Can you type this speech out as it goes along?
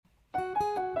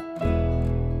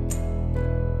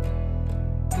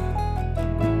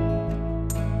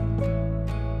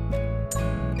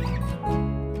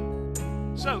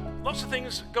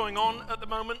things going on at the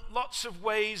moment, lots of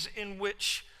ways in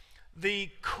which the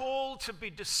call to be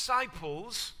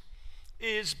disciples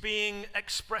is being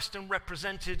expressed and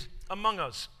represented among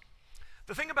us.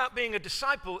 The thing about being a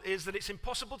disciple is that it's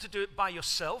impossible to do it by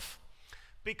yourself,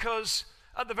 because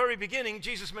at the very beginning,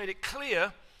 Jesus made it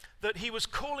clear that he was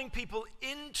calling people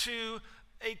into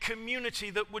a community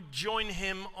that would join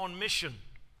him on mission.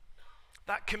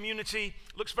 That community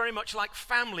looks very much like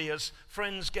family, as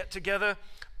friends get together,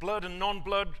 blood and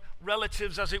non-blood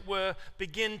relatives, as it were,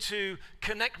 begin to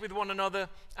connect with one another,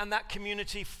 and that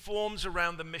community forms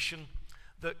around the mission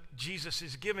that Jesus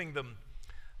is giving them.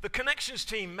 The Connections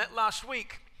team met last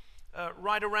week,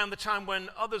 right around the time when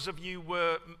others of you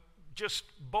were just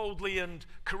boldly and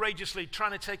courageously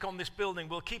trying to take on this building.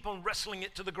 We'll keep on wrestling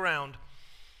it to the ground.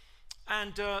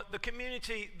 And the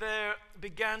community there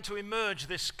began to emerge,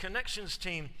 this Connections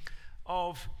team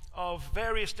of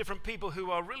various different people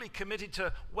who are really committed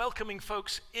to welcoming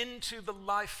folks into the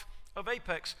life of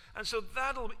Apex. And so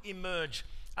that'll emerge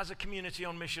as a community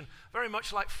on mission, very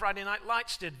much like Friday Night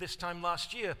Lights did this time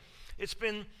last year. It's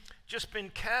just been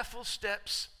careful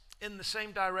steps in the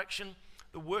same direction.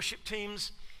 The worship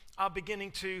teams are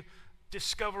beginning to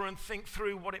discover and think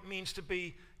through what it means to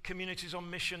be communities on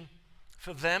mission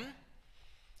for them.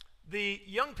 The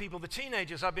young people, the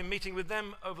teenagers, I've been meeting with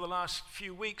them over the last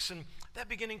few weeks, and they're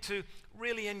beginning to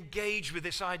really engage with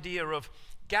this idea of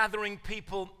gathering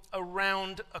people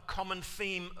around a common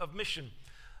theme of mission.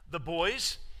 The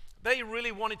boys, they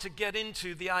really wanted to get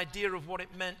into the idea of what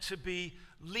it meant to be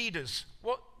leaders.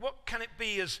 What can it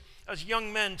be as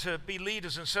young men to be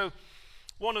leaders? And so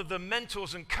one of the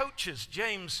mentors and coaches,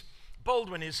 James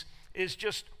Baldwin, is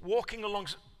just walking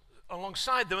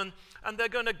alongside them, and they're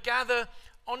going to gather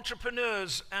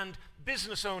entrepreneurs and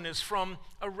business owners from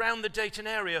around the Dayton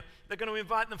area. They're going to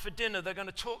invite them for dinner. They're going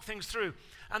to talk things through,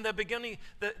 and they're beginning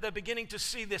to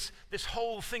see this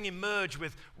whole thing emerge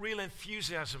with real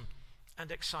enthusiasm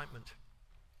and excitement.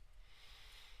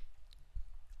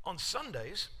 On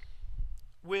Sundays,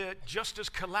 we're just as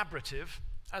collaborative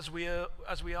as we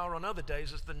are on other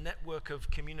days, as the network of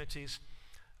communities,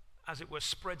 as it were,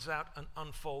 spreads out and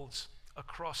unfolds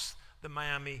across the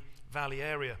Miami Valley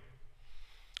area.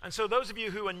 And so those of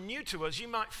you who are new to us, you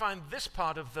might find this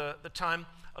part of the time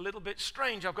a little bit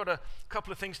strange. I've got a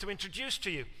couple of things to introduce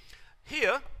to you.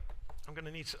 Here, I'm going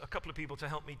to need a couple of people to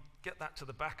help me get that to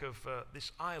the back of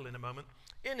this aisle in a moment.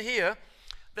 In here,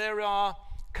 there are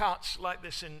carts like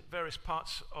this in various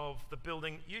parts of the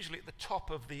building, usually at the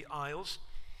top of the aisles.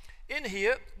 In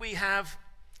here, we have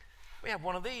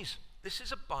one of these. This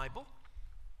is a Bible,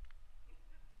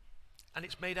 and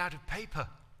it's made out of paper.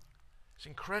 It's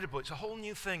incredible. It's a whole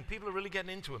new thing. People are really getting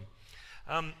into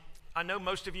them. I know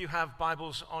most of you have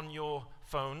Bibles on your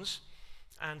phones,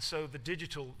 and so the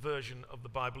digital version of the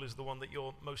Bible is the one that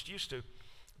you're most used to.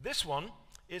 This one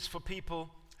is for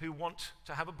people who want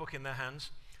to have a book in their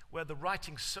hands where the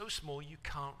writing's so small you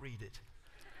can't read it.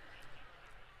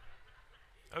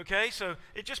 Okay, so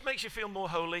it just makes you feel more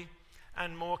holy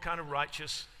and more kind of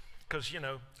righteous, because,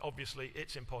 obviously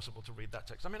it's impossible to read that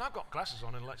text. I mean, I've got glasses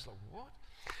on and it's like, what?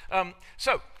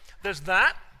 So there's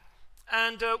that,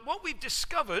 and what we've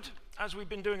discovered as we've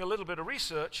been doing a little bit of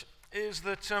research is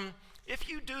that if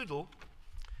you doodle,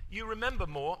 you remember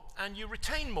more and you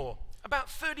retain more. About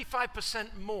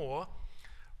 35% more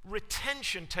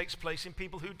retention takes place in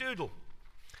people who doodle.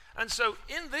 And so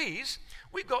in these,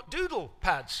 we've got doodle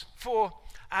pads for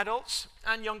adults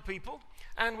and young people,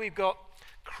 and we've got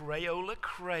Crayola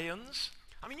crayons.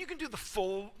 I mean, you can do the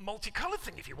full multicolored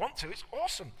thing if you want to. It's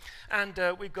awesome. And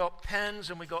we've got pens,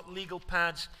 and we've got legal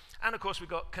pads, and of course we've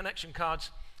got connection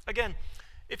cards. Again,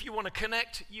 if you want to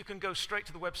connect, you can go straight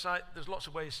to the website. There's lots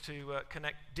of ways to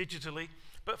connect digitally.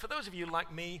 But for those of you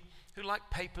like me, who like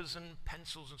papers and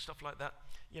pencils and stuff like that,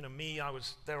 I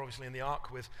was there obviously in the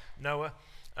ark with Noah.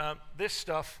 This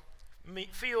stuff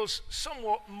feels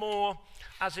somewhat more,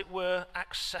 as it were,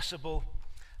 accessible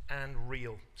and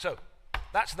real. So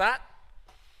that's that.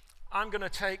 I'm going to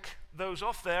take those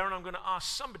off there, and I'm going to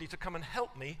ask somebody to come and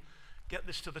help me get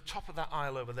this to the top of that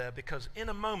aisle over there, because in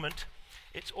a moment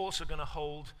it's also going to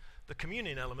hold the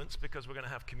communion elements, because we're going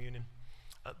to have communion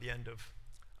at the end of.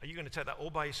 Are you going to take that all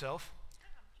by yourself?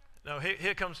 No,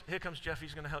 here comes Jeff.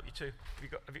 He's going to help you too.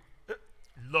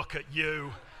 Look at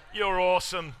you. You're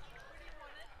awesome.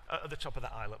 At the top of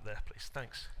that aisle up there, please.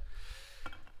 Thanks.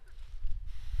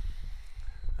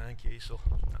 Thank you, Esau.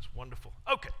 That's wonderful.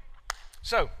 Okay,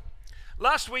 so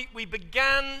last week we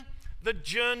began the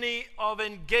journey of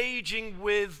engaging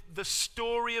with the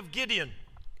story of Gideon.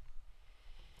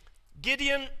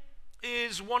 Gideon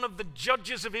is one of the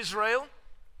judges of Israel.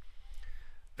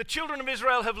 The children of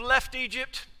Israel have left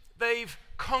Egypt. They've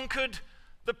conquered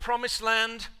the promised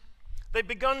land. They've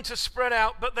begun to spread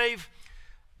out, but they've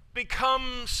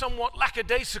become somewhat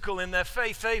lackadaisical in their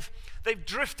faith. They've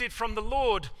drifted from the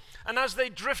Lord. And as they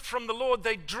drift from the Lord,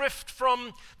 they drift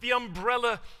from the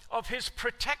umbrella of his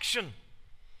protection.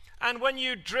 And when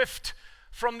you drift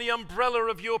from the umbrella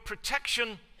of your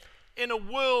protection in a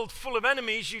world full of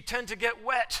enemies, you tend to get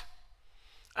wet.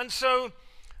 And so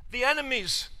the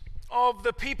enemies of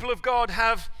the people of God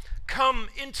have come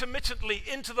intermittently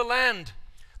into the land.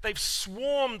 They've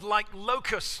swarmed like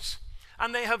locusts,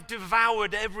 and they have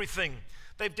devoured everything.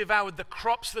 They've devoured the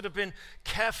crops that have been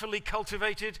carefully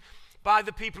cultivated by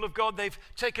the people of God. They've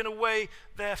taken away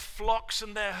their flocks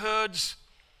and their herds.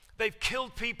 They've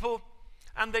killed people,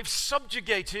 and they've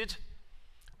subjugated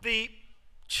the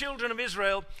children of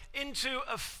Israel into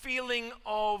a feeling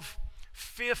of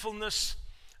fearfulness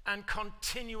and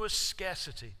continuous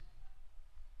scarcity.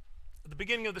 At the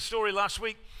beginning of the story last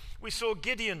week, we saw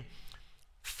Gideon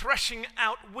threshing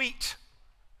out wheat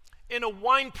in a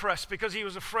winepress because he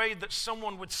was afraid that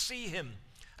someone would see him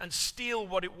and steal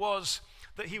what it was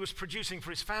that he was producing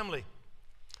for his family.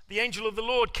 The angel of the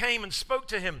Lord came and spoke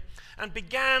to him and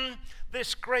began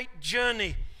this great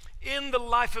journey in the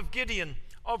life of Gideon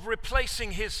of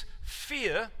replacing his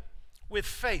fear with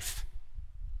faith.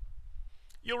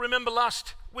 You'll remember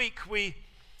last week we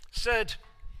said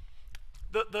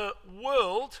that the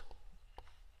world,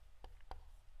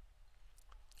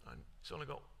 it's only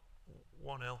got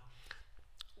one L,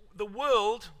 the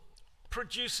world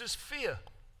produces fear.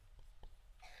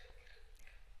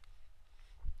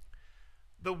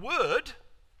 The Word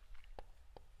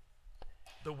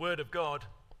of God,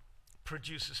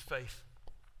 produces faith.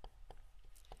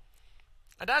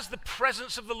 And as the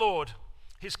presence of the Lord,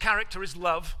 his character is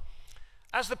love,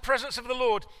 as the presence of the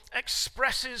Lord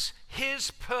expresses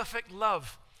his perfect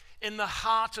love in the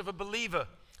heart of a believer,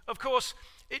 of course,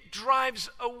 it drives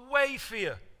away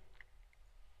fear.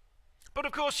 But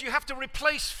of course, you have to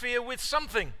replace fear with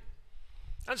something.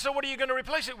 And so what are you going to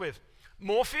replace it with?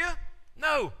 More fear?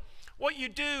 No. What you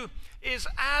do is,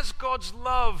 as God's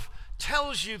love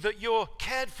tells you that you're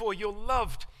cared for, you're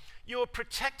loved, you're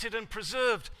protected and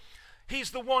preserved,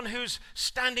 he's the one who's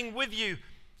standing with you,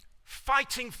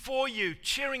 fighting for you,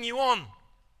 cheering you on.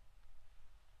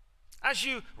 As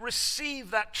you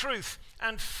receive that truth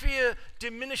and fear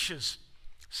diminishes,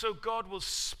 so God will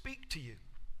speak to you.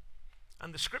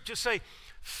 And the scriptures say,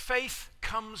 faith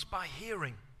comes by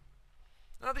hearing.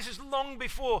 Now, this is long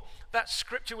before that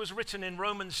scripture was written in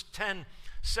Romans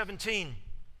 10:17.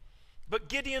 But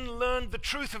Gideon learned the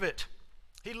truth of it.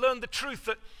 He learned the truth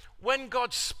that when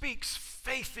God speaks,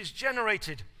 faith is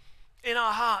generated in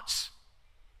our hearts.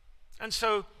 And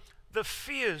so the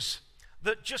fears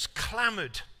that just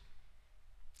clamored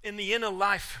in the inner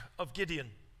life of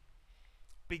Gideon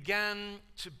began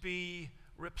to be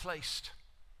replaced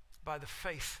by the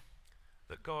faith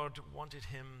that God wanted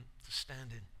him to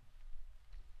stand in.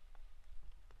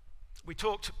 We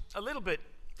talked a little bit,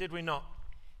 did we not,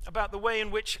 about the way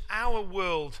in which our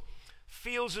world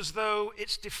feels as though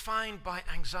it's defined by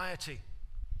anxiety.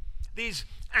 These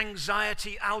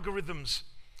anxiety algorithms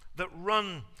that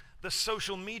run the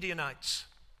social media nights.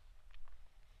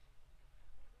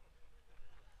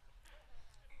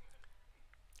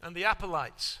 And the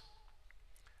Appleites.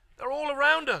 They're all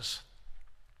around us.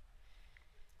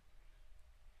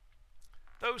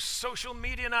 Those social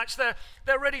media nights,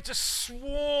 they're ready to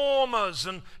swarm us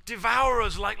and devour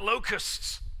us like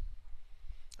locusts.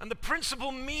 And the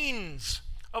principal means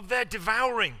of their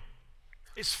devouring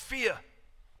is fear.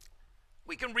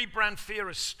 We can rebrand fear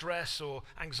as stress or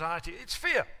anxiety. It's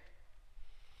fear.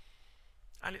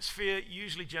 And it's fear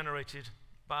usually generated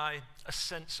by a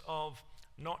sense of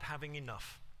not having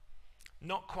enough.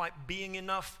 Not quite being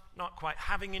enough, not quite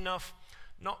having enough,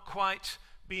 not quite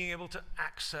being able to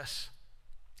access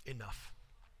enough.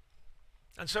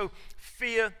 And so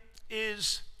fear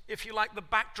is, if you like, the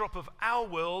backdrop of our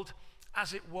world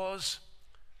as it was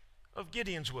of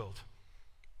Gideon's world.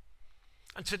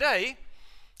 And today,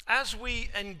 as we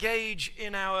engage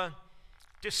in our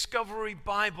Discovery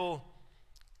Bible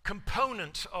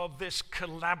component of this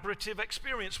collaborative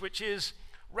experience, which is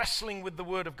wrestling with the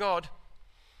Word of God,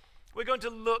 we're going to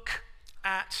look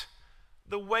at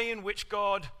the way in which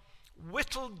God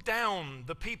whittled down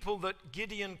the people that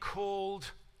Gideon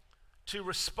called to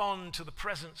respond to the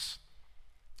presence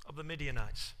of the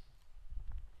Midianites.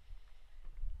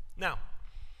 Now,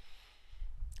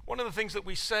 one of the things that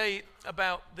we say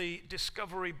about the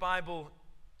Discovery Bible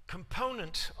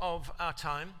component of our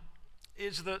time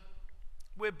is that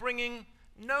we're bringing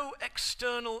no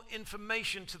external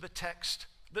information to the text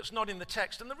that's not in the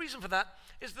text. And the reason for that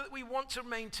is that we want to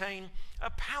maintain a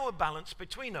power balance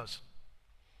between us.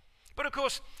 But of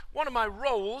course, one of my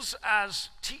roles as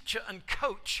teacher and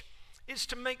coach is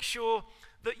to make sure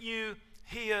that you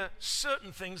hear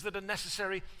certain things that are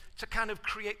necessary to kind of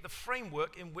create the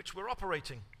framework in which we're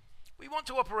operating. We want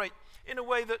to operate in a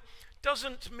way that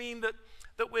doesn't mean that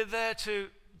we're there to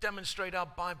demonstrate our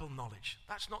Bible knowledge.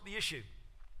 That's not the issue.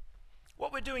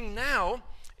 What we're doing now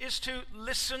is to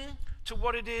listen to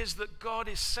what it is that God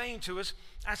is saying to us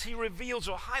as he reveals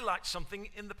or highlights something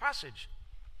in the passage.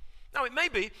 Now, it may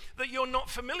be that you're not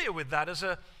familiar with that as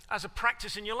a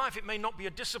practice in your life. It may not be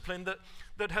a discipline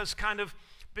that has kind of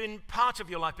been part of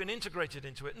your life, been integrated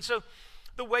into it. And so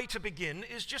the way to begin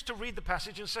is just to read the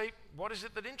passage and say, what is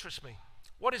it that interests me?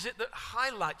 What is it that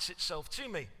highlights itself to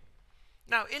me?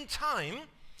 Now, in time,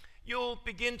 you'll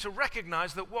begin to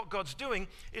recognize that what God's doing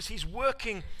is he's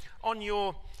working on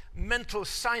your mental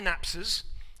synapses.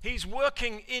 He's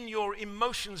working in your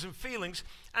emotions and feelings,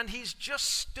 and he's just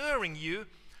stirring you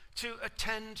to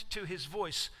attend to his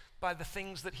voice by the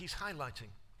things that he's highlighting.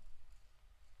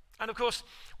 And of course,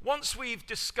 once we've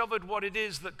discovered what it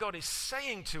is that God is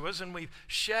saying to us and we've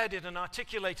shared it and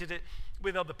articulated it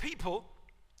with other people,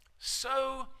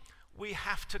 so we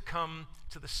have to come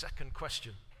to the second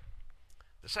question.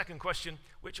 The second question,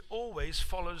 which always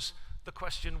follows the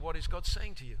question, what is God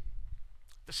saying to you?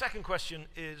 The second question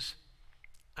is,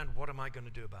 and what am I going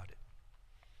to do about it?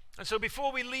 And so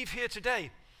before we leave here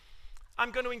today, I'm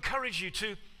going to encourage you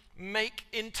to make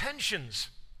intentions.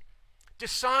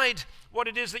 Decide what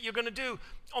it is that you're going to do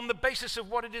on the basis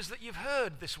of what it is that you've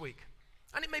heard this week.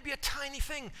 And it may be a tiny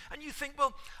thing, and you think,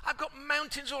 well, I've got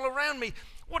mountains all around me.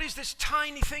 What is this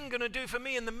tiny thing going to do for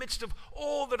me in the midst of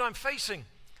all that I'm facing?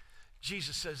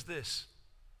 Jesus says this: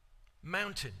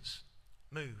 mountains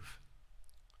move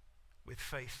with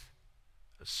faith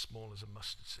as small as a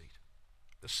mustard seed,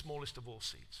 the smallest of all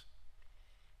seeds.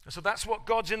 And so that's what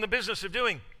God's in the business of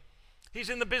doing. He's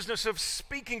in the business of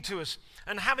speaking to us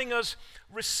and having us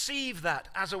receive that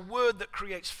as a word that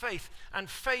creates faith. And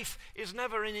faith is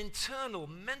never an internal,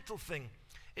 mental thing.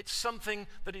 It's something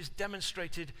that is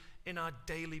demonstrated in our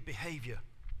daily behavior.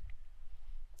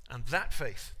 And that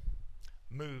faith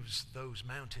moves those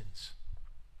mountains.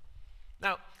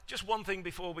 Now, just one thing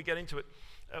before we get into it.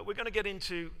 We're going to get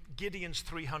into Gideon's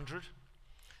 300.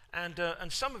 And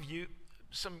some of you,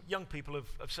 some young people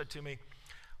have said to me,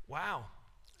 wow,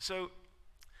 so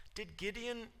did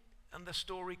Gideon and the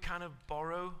story kind of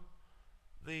borrow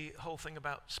the whole thing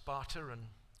about Sparta and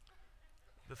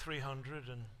the 300?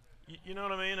 And you know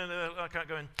what I mean? And I can't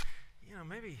go in,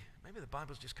 maybe the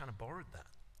Bible's just kind of borrowed that.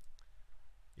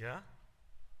 Yeah?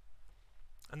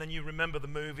 And then you remember the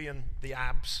movie and the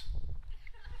abs.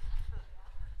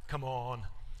 Come on.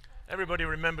 Everybody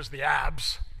remembers the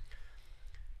abs.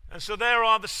 And so there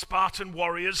are the Spartan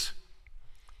warriors,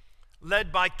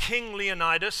 led by King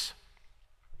Leonidas,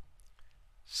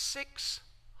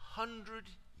 600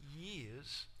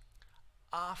 years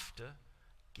after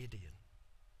Gideon.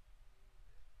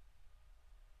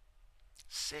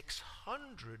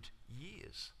 600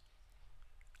 years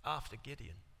after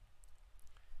Gideon.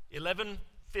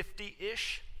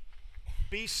 1150-ish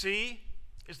BC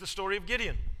is the story of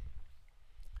Gideon.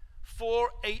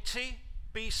 480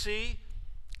 BC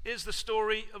is the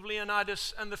story of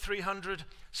Leonidas and the 300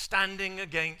 standing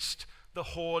against the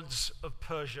hordes of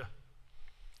Persia.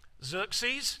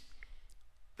 Xerxes,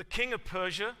 the king of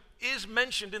Persia, is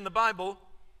mentioned in the Bible,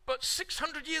 but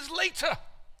 600 years later.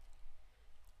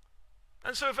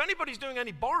 And so if anybody's doing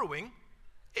any borrowing,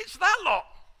 it's that lot.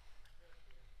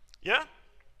 Yeah?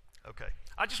 Okay.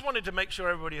 I just wanted to make sure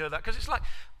everybody heard that, because it's like,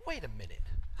 wait a minute.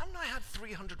 Haven't I had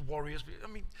 300 warriors? I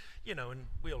mean, and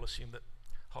we all assume that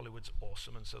Hollywood's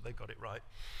awesome, and so they got it right.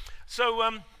 So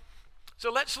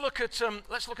let's look at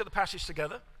the passage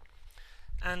together,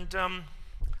 and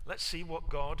let's see what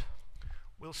God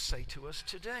will say to us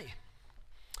today.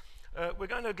 We're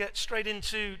going to get straight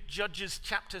into Judges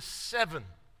chapter 7.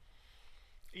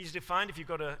 Easy to find if you've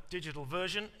got a digital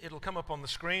version. It'll come up on the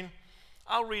screen.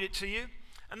 I'll read it to you,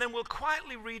 and then we'll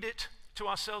quietly read it to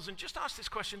ourselves and just ask this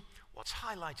question: what's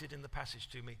highlighted in the passage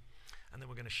to me? And then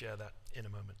we're going to share that in a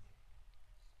moment.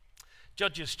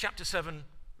 Judges chapter 7,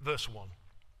 verse 1.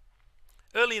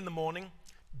 Early in the morning,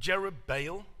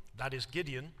 Jerubbaal, that is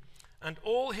Gideon, and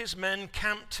all his men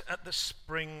camped at the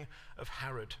spring of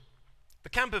Harod. The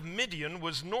camp of Midian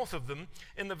was north of them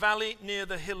in the valley near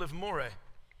the hill of Moreh.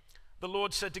 The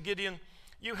Lord said to Gideon,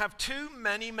 "You have too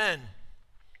many men.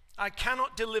 I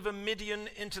cannot deliver Midian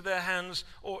into their hands,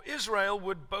 or Israel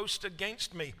would boast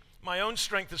against me. My own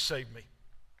strength has saved me.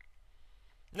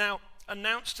 Now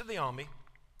announce to the army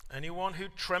Anyone who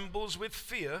trembles with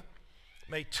fear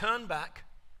may turn back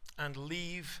and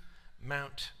leave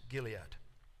Mount Gilead.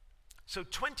 So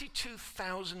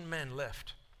 22,000 men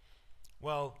left,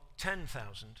 while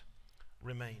 10,000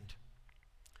 remained.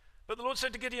 But the Lord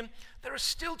said to Gideon, there are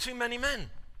still too many men.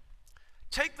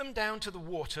 Take them down to the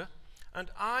water, and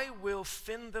I will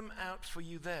thin them out for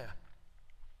you there.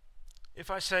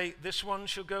 If I say, this one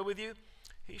shall go with you,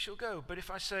 he shall go. But if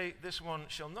I say, this one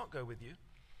shall not go with you,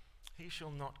 he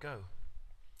shall not go.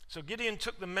 So Gideon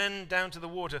took the men down to the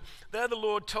water. There the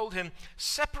Lord told him,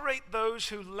 separate those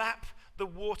who lap the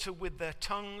water with their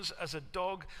tongues as a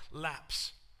dog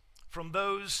laps, from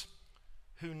those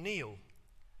who kneel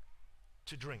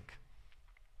to drink.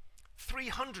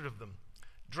 300 of them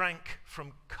drank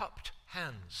from cupped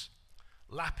hands,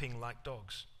 lapping like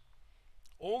dogs.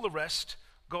 All the rest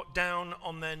got down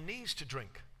on their knees to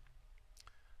drink.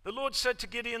 The Lord said to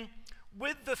Gideon,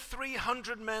 with the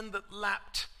 300 men that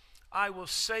lapped, I will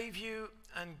save you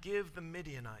and give the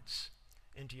Midianites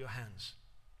into your hands.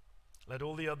 Let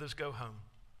all the others go home.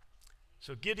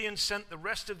 So Gideon sent the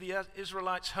rest of the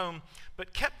Israelites home,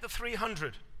 but kept the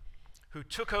 300 who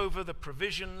took over the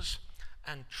provisions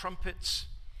and trumpets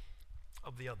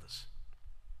of the others.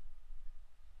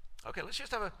 Okay, let's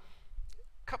just have a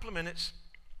couple of minutes.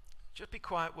 Just be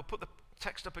quiet. We'll put the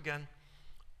text up again.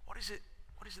 What is it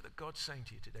that God's saying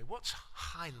to you today? What's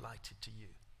highlighted to you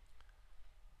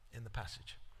in the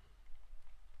passage?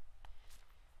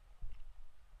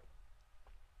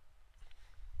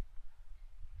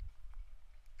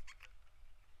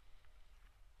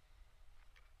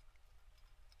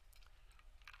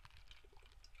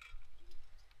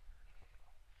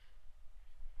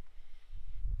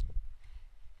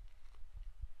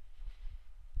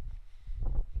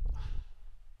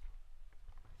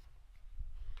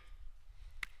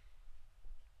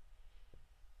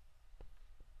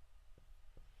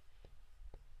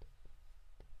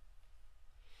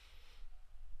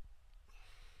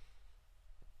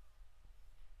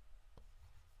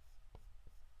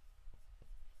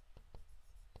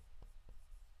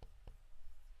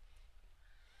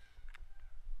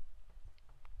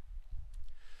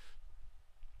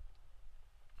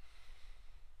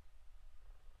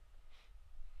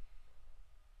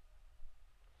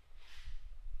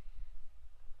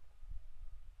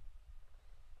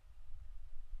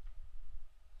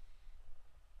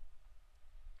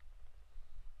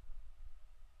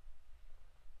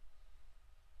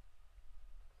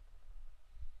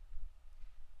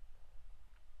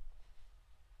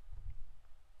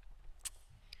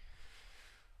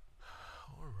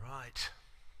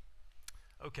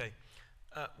 Okay,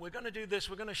 we're going to do this.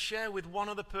 We're going to share with one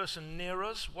other person near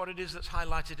us what it is that's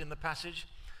highlighted in the passage.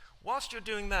 Whilst you're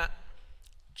doing that,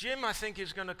 Jim, I think,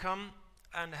 is going to come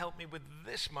and help me with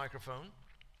this microphone.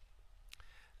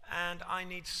 And I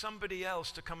need somebody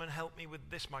else to come and help me with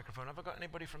this microphone. Have I got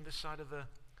anybody from this side of the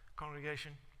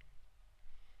congregation?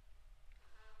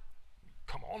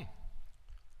 Come on.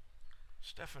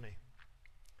 Stephanie,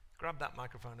 grab that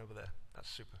microphone over there. That's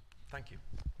super. Thank you.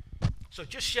 So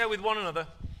just share with one another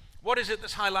what is it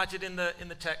that's highlighted in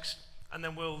the text, and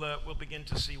then we'll begin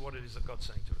to see what it is that God's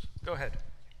saying to us. Go ahead.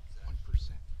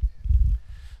 1%.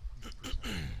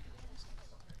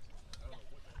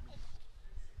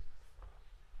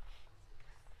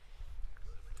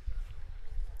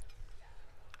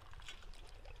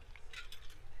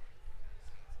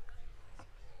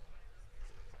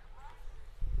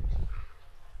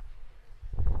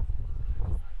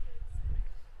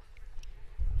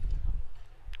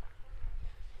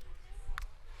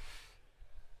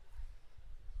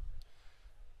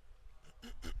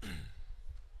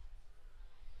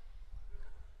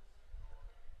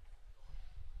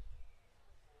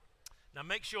 Now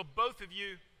make sure both of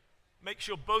you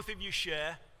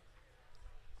share.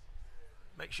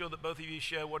 Make sure that both of you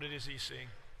share what it is he's seeing.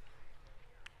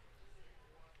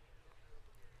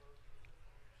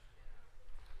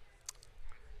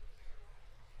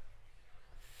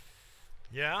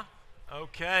 Yeah?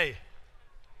 Okay.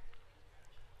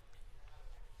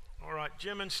 All right,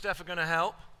 Jim and Steph are going to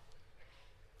help.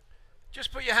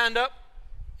 Just put your hand up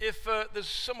if there's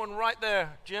someone right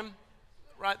there, Jim,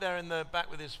 right there in the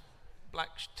back with his black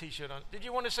t-shirt on. Did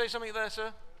you want to say something there,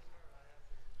 sir?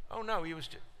 Oh no, he was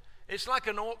it's like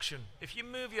an auction. If you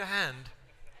move your hand,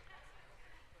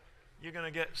 you're going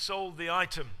to get sold the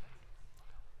item.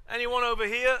 Anyone over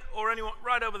here or anyone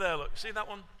right over there? Look, see that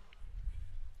one?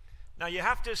 Now you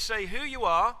have to say who you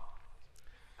are,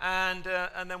 and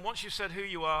then once you've said who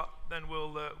you are, then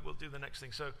we'll do the next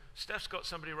thing. So Steph's got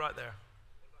somebody right there.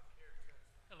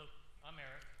 Hello, I'm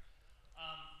Eric.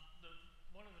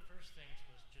 One of the first things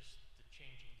was just the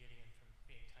change in Gideon from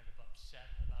being kind of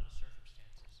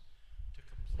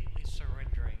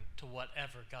surrendering to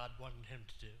whatever God wanted him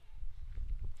to do.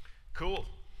 Cool.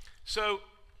 So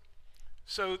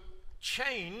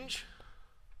change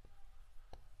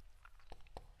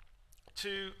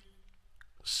to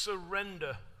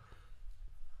surrender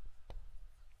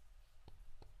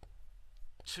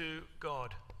to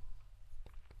God.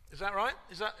 Is that right?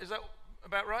 Is that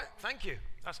about right? Thank you.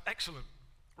 That's excellent.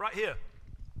 Right here.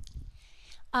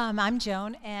 I'm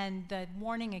Joan, and the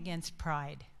warning against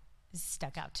pride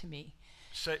stuck out to me.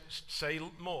 Say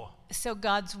more. So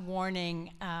God's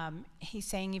warning, he's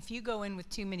saying if you go in with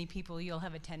too many people, you'll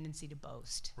have a tendency to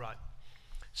boast. Right.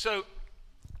 So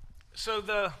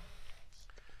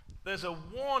there's a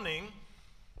warning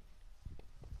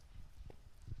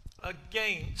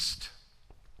against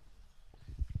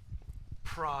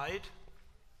pride,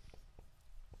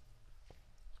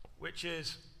 which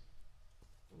is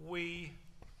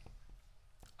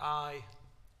I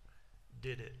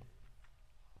did it.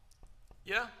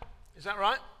 Yeah? Is that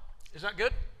right? Is that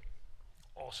good?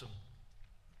 Awesome.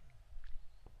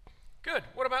 Good.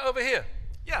 What about over here?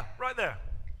 Yeah, right there.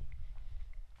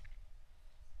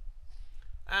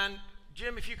 And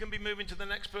Jim, if you can be moving to the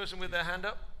next person with their hand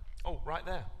up. Oh, right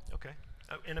there. Okay.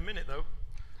 In a minute, though.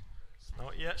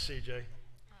 Not yet, CJ.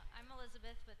 I'm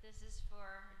Elizabeth, but this is for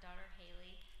her daughter,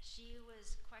 Haley. She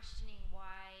was questioning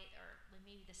why, or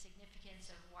maybe the significance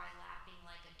of why lapping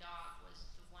like a dog was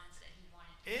the ones that he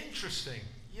wanted to Interesting.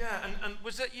 Yeah, and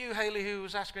was that you, Haley, who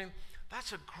was asking?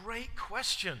 That's a great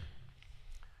question.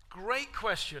 Great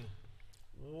question.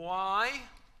 Why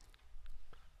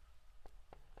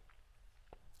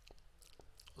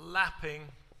lapping?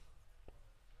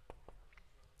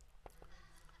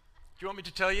 Do you want me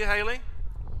to tell you, Haley?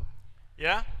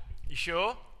 Yeah? You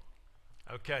sure?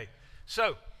 Okay.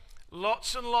 So,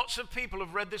 lots and lots of people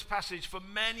have read this passage for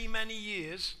many, many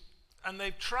years, and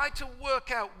they've tried to work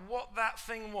out what that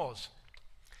thing was.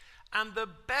 And the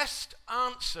best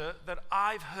answer that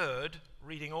I've heard,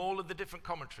 reading all of the different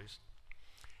commentaries,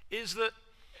 is that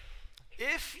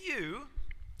if you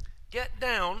get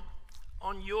down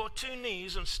on your two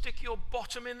knees and stick your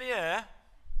bottom in the air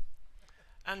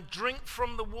and drink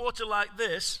from the water like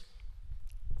this,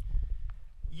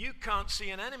 you can't see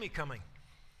an enemy coming.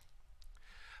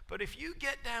 But if you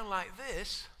get down like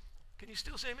this, can you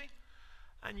still see me?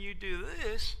 And you do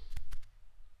this,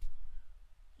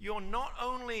 you're not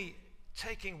only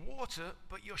taking water,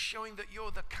 but you're showing that you're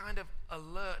the kind of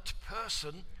alert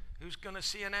person who's going to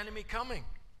see an enemy coming.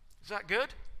 Is that good?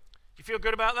 Do you feel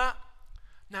good about that?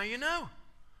 Now you know.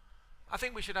 I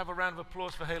think we should have a round of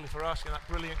applause for Haley for asking that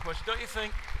brilliant question, don't you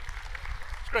think?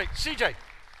 It's great. CJ.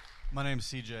 My name's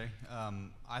CJ.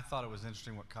 I thought it was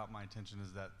interesting. What caught my attention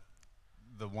is that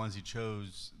the ones he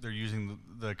chose, they're using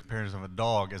the comparison of a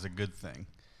dog as a good thing.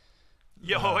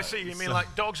 Yeah, I see. You mean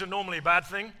like dogs are normally a bad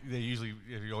thing? They usually,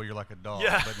 you're like a dog.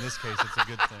 Yeah. But in this case, it's a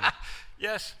good thing.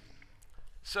 Yes.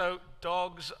 So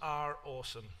dogs are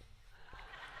awesome.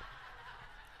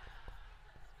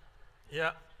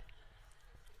 Yeah.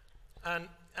 And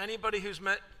anybody who's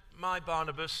met my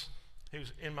Barnabas,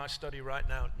 who's in my study right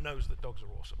now, knows that dogs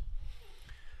are awesome.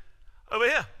 Over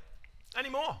here. Any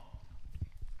more?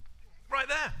 Right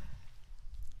there.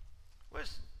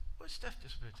 Where's Steph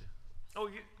disappeared to? Oh,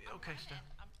 okay, Steph.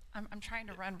 I'm trying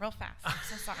to run real fast. I'm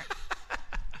so sorry.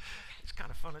 It's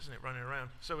kind of fun, isn't it, running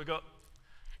around? So we've got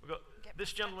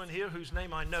this gentleman here whose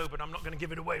name I know, but I'm not going to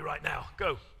give it away right now.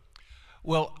 Go.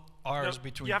 Well, ours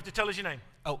between... You have to tell us your name.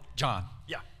 Oh, John.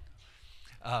 Yeah.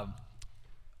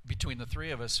 Between the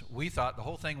three of us, we thought the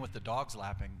whole thing with the dogs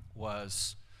lapping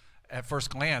was, at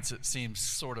first glance, it seems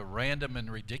sort of random and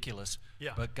ridiculous.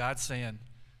 Yeah. But God's saying,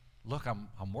 look,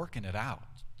 I'm working it out.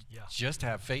 Yeah. Just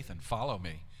have faith and follow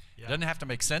me. Yeah. It doesn't have to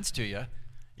make sense to you,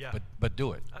 yeah. but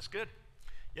do it. That's good.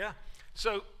 Yeah.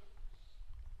 So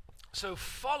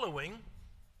following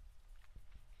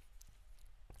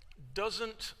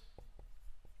doesn't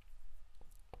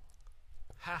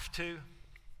have to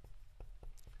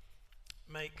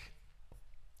make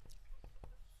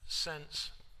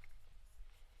sense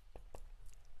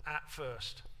at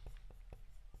first.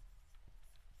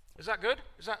 Is that good?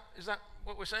 Is that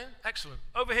what we're saying? Excellent.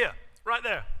 Over here, right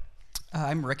there.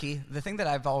 I'm Ricky. The thing that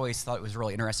I've always thought was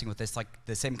really interesting with this, like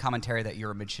the same commentary that you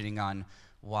were mentioning on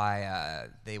why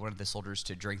they wanted the soldiers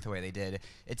to drink the way they did,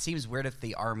 it seems weird if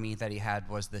the army that he had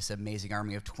was this amazing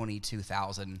army of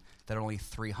 22,000 that only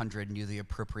 300 knew the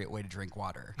appropriate way to drink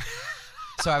water.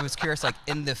 So I was curious, like,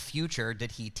 in the future,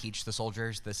 did he teach the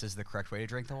soldiers this is the correct way to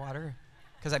drink the water?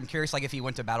 Because I'm curious, like, if he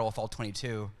went to battle with all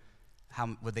 22,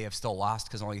 how would they have still lost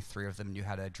because only 3 of them knew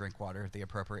how to drink water the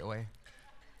appropriate way?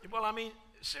 Well, I mean,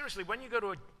 seriously, when you go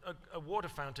to a water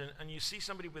fountain and you see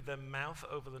somebody with their mouth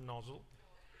over the nozzle,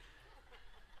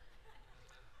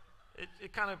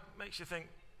 it kind of makes you think,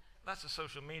 that's a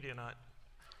social media night.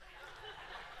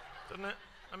 Doesn't it?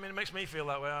 I mean, it makes me feel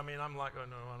that way. I mean, I'm like, oh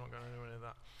no, I'm not going to do any of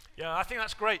that. Yeah, I think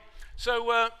that's great.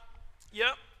 So,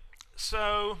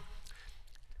 so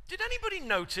did anybody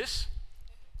notice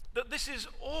that this is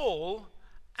all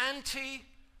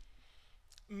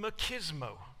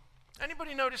anti-machismo?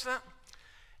 Anybody notice that?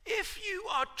 If you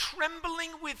are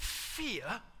trembling with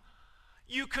fear,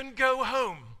 you can go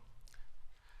home.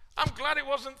 I'm glad it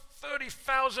wasn't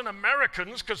 30,000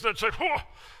 Americans, because they'd say, oh,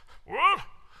 what?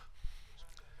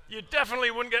 You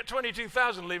definitely wouldn't get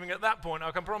 22,000 leaving at that point,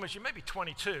 I can promise you. Maybe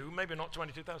 22, maybe not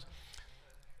 22,000.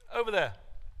 Over there.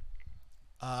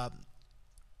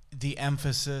 The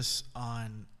emphasis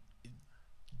on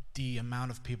the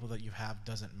amount of people that you have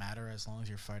doesn't matter as long as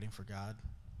you're fighting for God.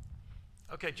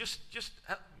 Okay, just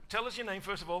tell us your name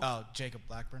first of all. Oh, Jacob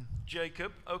Blackburn.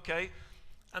 Jacob, okay.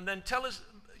 And then tell us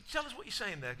what you're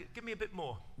saying there. Give me a bit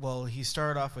more. Well, he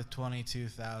started off with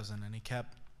 22,000, and he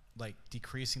kept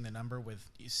decreasing the number with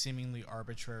seemingly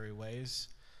arbitrary ways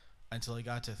until he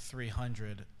got to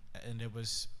 300, and it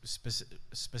was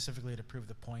specifically to prove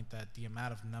the point that the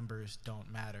amount of numbers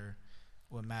don't matter.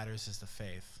 What matters is the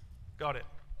faith. Got it.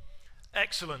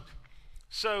 Excellent.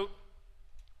 So,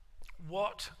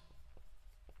 what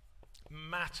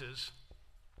matters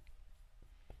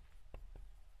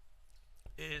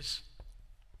is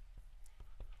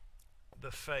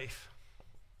the faith,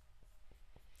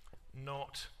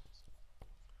 not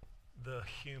the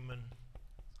human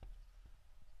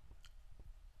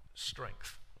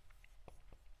strength.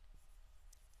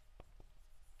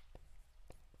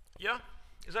 Yeah?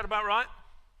 Is that about right?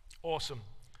 Awesome.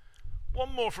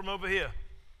 One more from over here.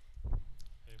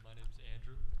 Hey, my name's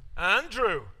Andrew.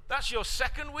 Andrew. That's your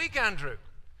second week, Andrew.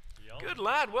 Yep. Good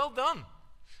lad. Well done.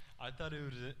 I thought it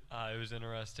was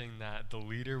interesting that the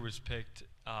leader was picked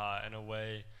in a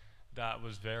way that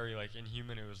was very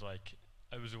inhuman. It was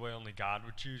a way only God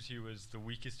would choose. He was the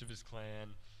weakest of his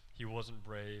clan. He wasn't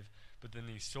brave. But then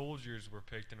these soldiers were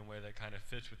picked in a way that kind of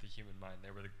fits with the human mind.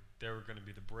 They were going to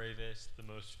be the bravest, the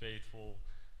most faithful,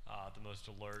 the most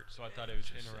alert. So I thought it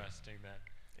was interesting that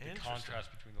the contrast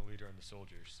between the leader and the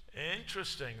soldiers.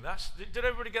 Interesting. Did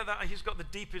everybody get that? He's got the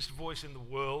deepest voice in the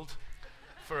world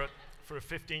for a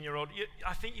 15-year-old.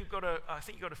 I think you've got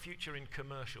a future in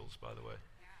commercials, by the way.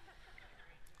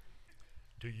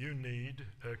 Do you need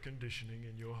air conditioning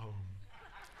in your home?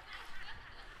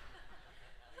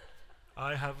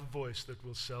 I have a voice that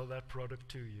will sell that product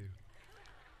to you.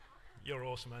 You're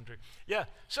awesome, Andrew. Yeah.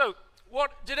 So,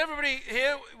 what did everybody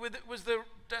hear? Was the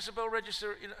decibel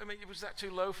register? Was that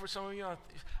too low for some of you?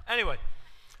 Anyway,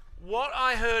 what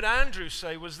I heard Andrew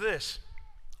say was this.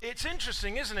 It's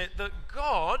interesting, isn't it, that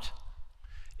God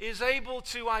is able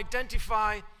to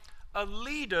identify a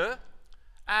leader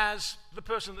as the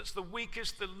person that's the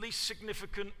weakest, the least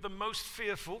significant, the most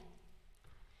fearful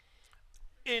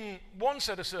in one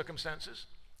set of circumstances,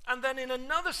 and then in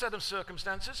another set of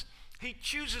circumstances, he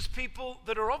chooses people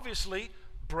that are obviously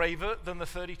braver than the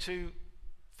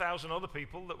 32,000 other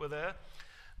people that were there.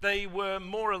 They were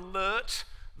more alert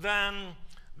than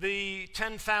the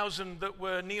 10,000 that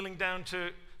were kneeling down to.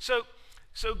 So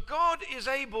God is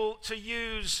able to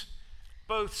use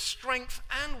both strength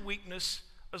and weakness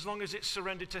as long as it's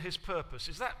surrendered to his purpose.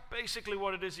 Is that basically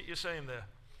what it is that you're saying there?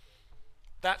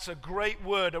 That's a great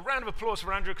word. A round of applause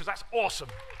for Andrew, because that's awesome.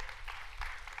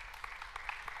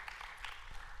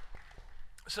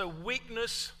 So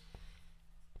weakness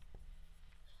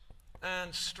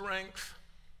and strength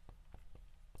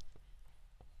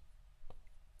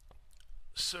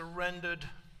surrendered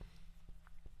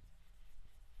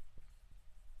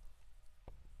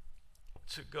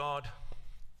to God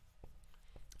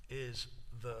is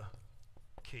the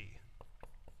key.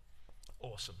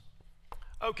 Awesome.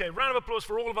 Okay, round of applause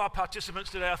for all of our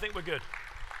participants today. I think we're good.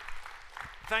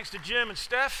 Thanks to Jim and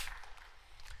Steph.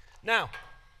 Now,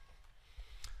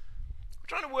 we're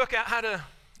trying to work out how to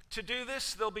do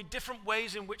this. There'll be different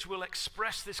ways in which we'll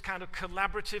express this kind of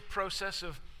collaborative process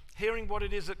of hearing what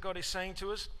it is that God is saying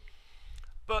to us.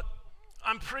 But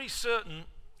I'm pretty certain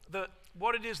that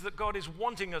what it is that God is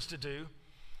wanting us to do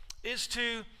is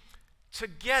to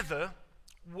together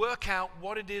work out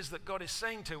what it is that God is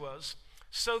saying to us,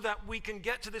 so that we can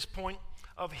get to this point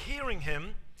of hearing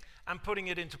him and putting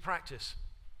it into practice.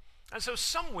 And so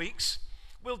some weeks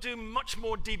we'll do much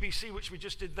more DBC, which we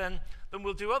just did then, than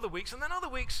we'll do other weeks. And then other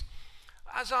weeks,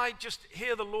 as I just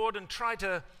hear the Lord and try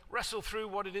to wrestle through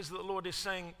what it is that the Lord is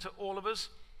saying to all of us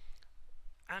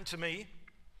and to me,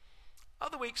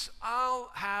 other weeks I'll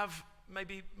have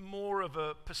maybe more of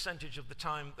a percentage of the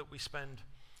time that we spend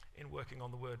in working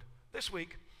on the Word. This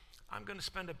week, I'm going to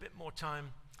spend a bit more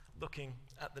time looking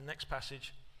at the next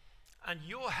passage, and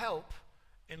your help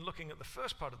in looking at the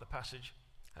first part of the passage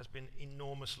has been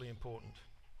enormously important.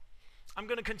 I'm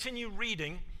going to continue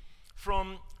reading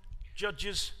from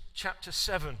Judges chapter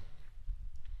 7.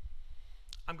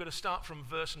 I'm going to start from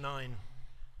verse 9.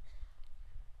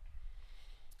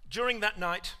 During that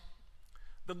night,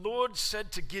 the Lord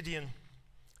said to Gideon,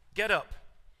 "Get up,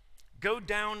 go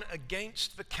down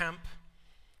against the camp,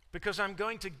 because I'm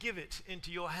going to give it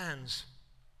into your hands.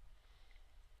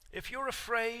 If you're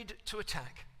afraid to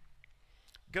attack,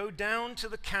 go down to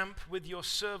the camp with your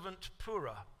servant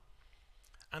Purah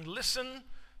and listen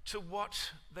to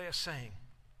what they are saying.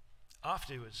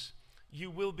 Afterwards,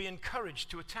 you will be encouraged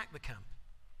to attack the camp."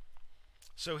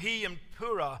 So he and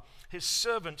Purah, his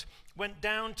servant, went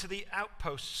down to the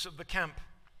outposts of the camp.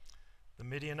 The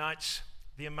Midianites,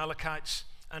 the Amalekites,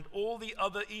 and all the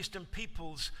other eastern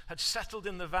peoples had settled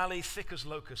in the valley thick as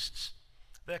locusts.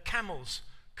 Their camels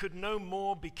could no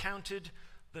more be counted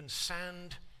than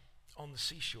sand on the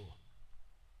seashore.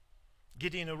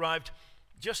 Gideon arrived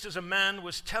just as a man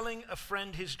was telling a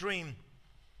friend his dream.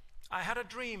 "I had a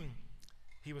dream,"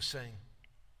 he was saying.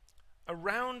 "A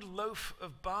round loaf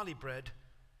of barley bread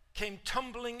came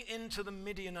tumbling into the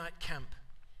Midianite camp.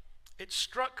 It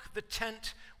struck the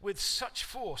tent with such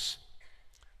force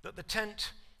that the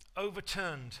tent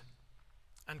overturned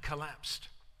and collapsed."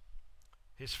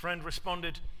 His friend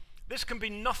responded, "This can be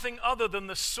nothing other than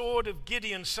the sword of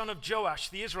Gideon, son of Joash,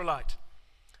 the Israelite.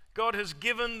 God has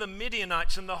given the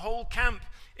Midianites and the whole camp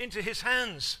into his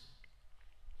hands."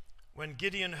 When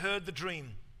Gideon heard the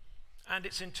dream and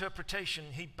its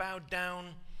interpretation, he bowed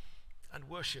down and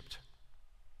worshipped.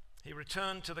 He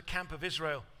returned to the camp of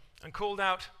Israel and called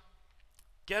out,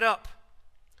 "Get up,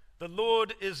 the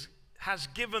Lord has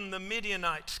given the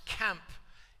Midianites' camp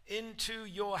into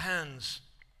your hands."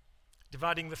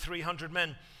 Dividing the 300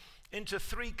 men into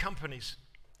 3 companies,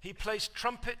 he placed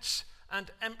trumpets and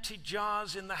empty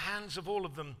jars in the hands of all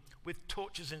of them with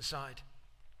torches inside.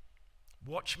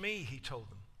 "Watch me," he told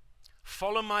them.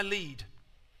 "Follow my lead.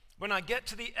 When I get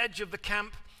to the edge of the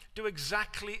camp, do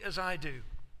exactly as I do.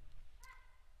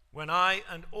 When I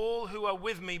and all who are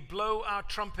with me blow our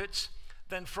trumpets,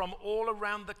 then from all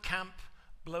around the camp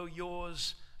blow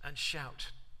yours and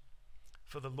shout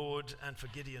for the Lord and for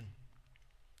Gideon."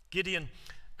 Gideon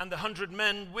and the 100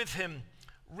 men with him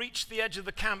reached the edge of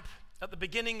the camp at the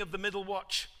beginning of the middle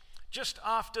watch, just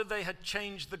after they had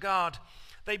changed the guard.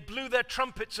 They blew their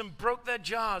trumpets and broke their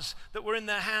jars that were in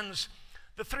their hands.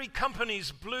 The 3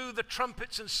 companies blew the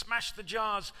trumpets and smashed the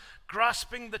jars,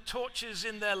 grasping the torches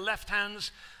in their left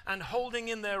hands and holding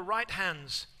in their right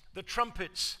hands the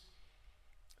trumpets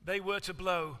they were to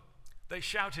blow. They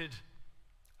shouted,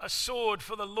 "A sword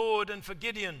for the Lord and for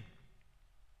Gideon."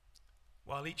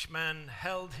 While each man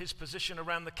held his position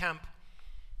around the camp,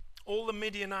 all the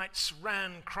Midianites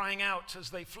ran, crying out as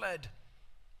they fled.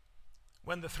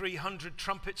 When the 300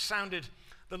 trumpets sounded,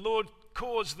 the Lord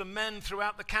caused the men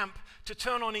throughout the camp to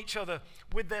turn on each other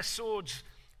with their swords.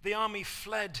 The army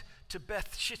fled to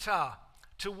Beth Shittah,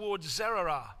 towards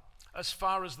Zerah, as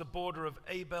far as the border of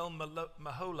Abel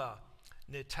Maholah,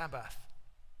 near Tabath.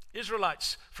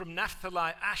 Israelites from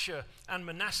Naphtali, Asher, and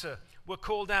Manasseh were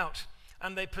called out,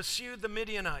 and they pursued the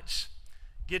Midianites.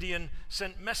 Gideon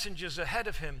sent messengers ahead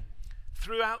of him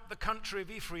throughout the country of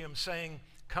Ephraim, saying,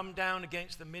 "Come down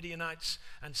against the Midianites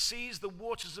and seize the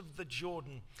waters of the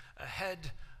Jordan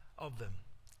ahead of them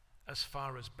as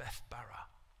far as Beth Barah."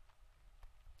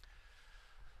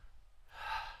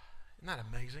 Isn't that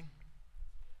amazing?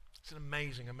 It's an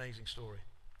amazing, amazing story.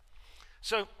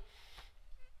 So,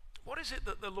 what is it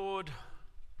that the Lord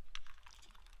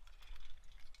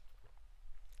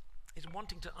is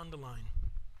wanting to underline?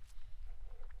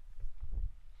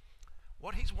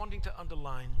 What he's wanting to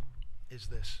underline is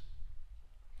this: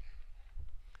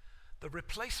 the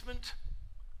replacement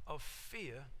of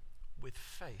fear with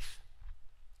faith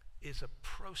is a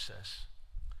process,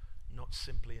 not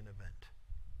simply an event.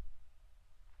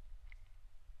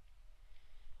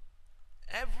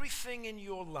 Everything in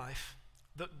your life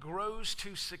that grows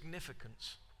to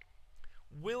significance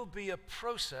will be a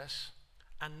process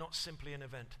and not simply an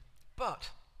event.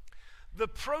 But the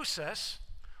process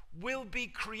will be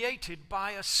created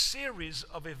by a series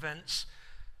of events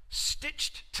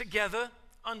stitched together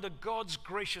under God's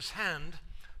gracious hand,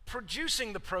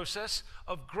 producing the process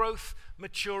of growth,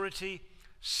 maturity,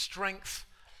 strength,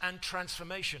 and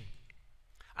transformation.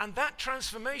 And that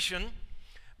transformation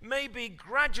may be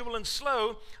gradual and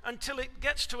slow until it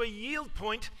gets to a yield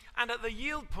point, and at the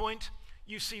yield point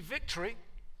you see victory.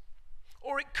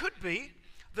 Or it could be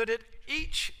that at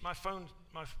each, my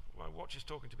watch is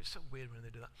talking to me, it's so weird when they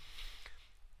do that.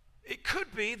 It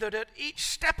could be that at each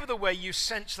step of the way you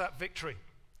sense that victory.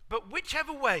 But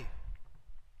whichever way,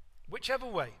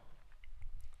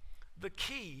 the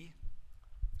key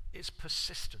is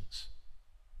persistence.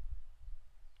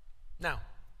 Now,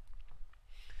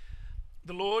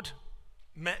 the Lord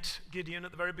met Gideon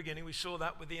at the very beginning. We saw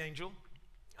that with the angel.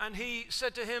 And he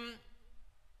said to him,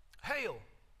 "Hail,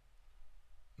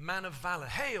 man of valor.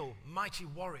 Hail, mighty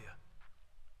warrior."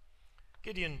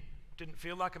 Gideon didn't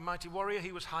feel like a mighty warrior.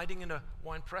 He was hiding in a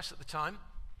wine press at the time.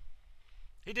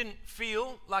 He didn't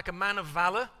feel like a man of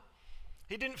valor.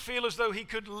 He didn't feel as though he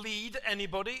could lead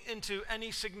anybody into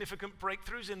any significant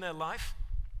breakthroughs in their life.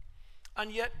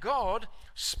 And yet God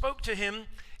spoke to him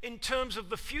in terms of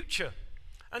the future.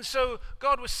 And so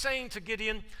God was saying to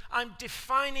Gideon, I'm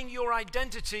defining your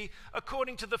identity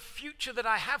according to the future that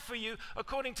I have for you,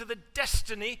 according to the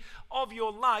destiny of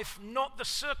your life, not the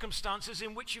circumstances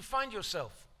in which you find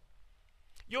yourself.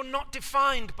 You're not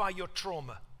defined by your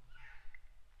trauma.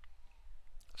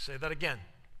 I'll say that again.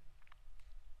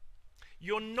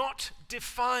 You're not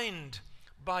defined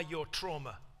by your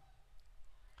trauma.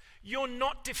 You're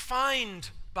not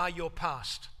defined by your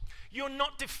past. You're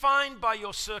not defined by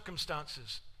your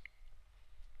circumstances.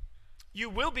 You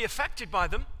will be affected by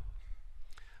them,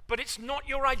 but it's not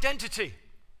your identity.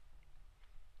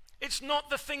 It's not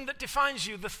the thing that defines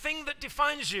you. The thing that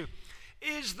defines you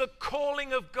is the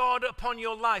calling of God upon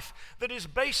your life that is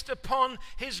based upon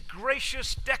His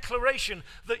gracious declaration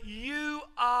that you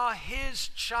are His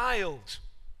child.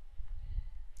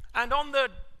 And on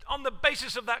the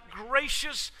basis of that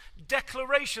gracious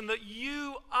declaration that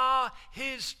you are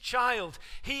His child,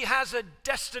 He has a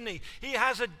destiny, He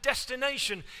has a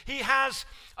destination, He has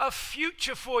a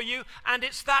future for you, and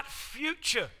it's that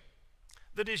future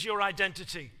that is your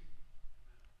identity.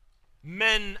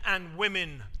 Men and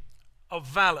women of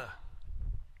valor.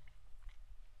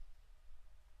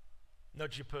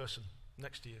 Nudge your person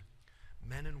next to you.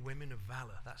 Men and women of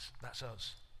valor. That's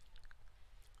us.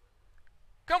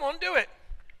 Come on, do it.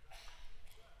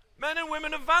 Men and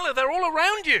women of valor, they're all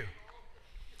around you.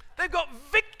 They've got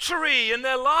victory in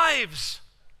their lives.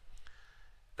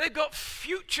 They've got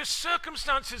future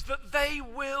circumstances that they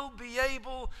will be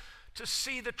able to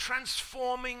see the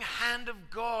transforming hand of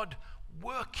God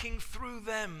working through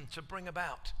them to bring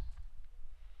about.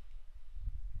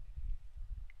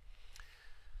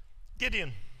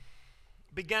 Gideon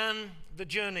began the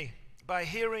journey by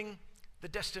hearing the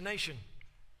destination.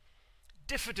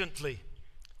 Diffidently,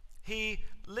 he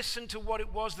listened to what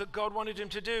it was that God wanted him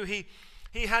to do. He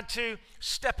had to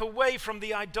step away from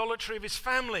the idolatry of his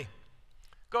family.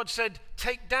 God said,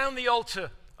 take down the altar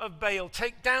of Baal.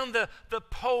 Take down the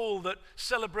pole that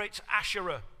celebrates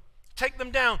Asherah. Take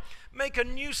them down. Make a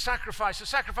new sacrifice, a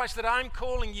sacrifice that I'm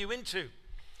calling you into.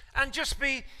 And just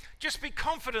be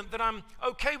confident that I'm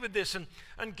okay with this. And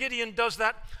Gideon does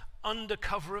that under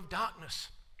cover of darkness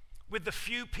with the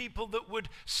few people that would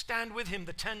stand with him,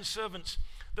 the 10 servants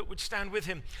that would stand with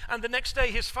him. And the next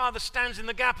day his father stands in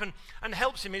the gap and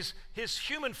helps him. His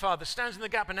human father stands in the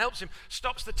gap and helps him,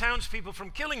 stops the townspeople from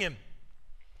killing him.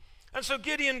 And so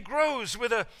Gideon grows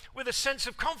with a sense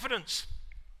of confidence.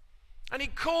 And he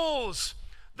calls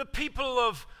the people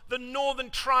of the northern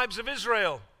tribes of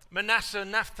Israel, Manasseh,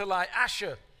 Naphtali,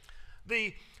 Asher,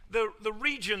 the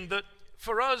region that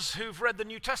for us who've read the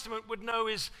New Testament would know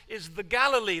is the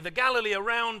Galilee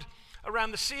around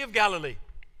the Sea of Galilee.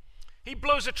 He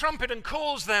blows a trumpet and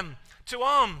calls them to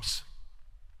arms.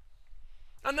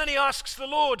 And then he asks the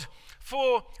Lord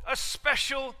for a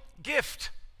special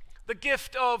gift, the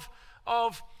gift of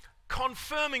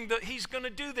confirming that he's going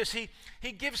to do this. He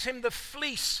gives him the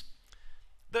fleece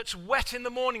that's wet in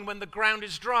the morning when the ground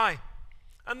is dry.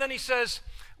 And then he says,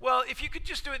 well, if you could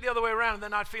just do it the other way around,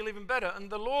 then I'd feel even better.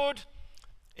 And the Lord,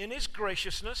 in his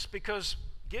graciousness, because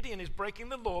Gideon is breaking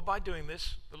the law by doing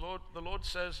this, the Lord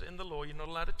says in the law, you're not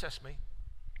allowed to test me.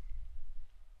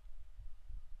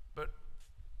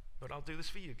 But I'll do this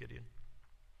for you, Gideon.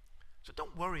 So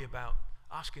don't worry about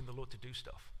asking the Lord to do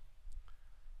stuff.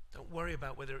 Don't worry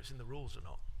about whether it's in the rules or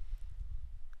not.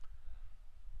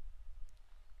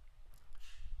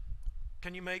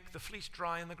 Can you make the fleece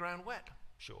dry and the ground wet?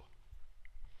 Sure.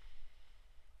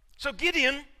 So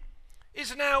Gideon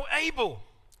is now able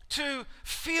to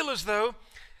feel as though,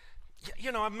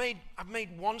 I've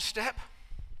made one step,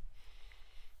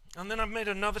 and then I've made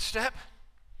another step,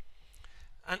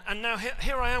 and now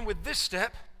here I am with this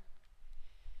step,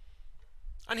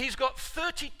 and he's got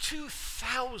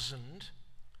 32,000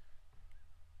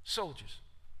 soldiers.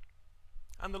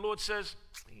 And the Lord says,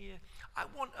 yeah, I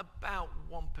want about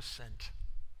 1%.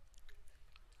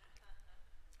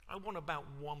 I want about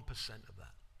 1% of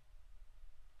that.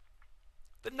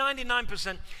 The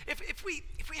 99%, if we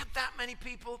had that many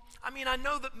people, I mean, I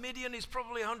know that Midian is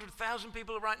probably 100,000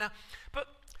 people right now, but,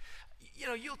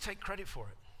 you'll take credit for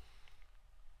it.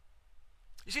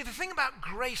 You see, the thing about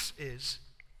grace is,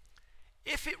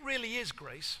 if it really is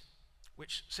grace,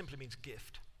 which simply means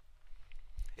gift,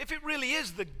 if it really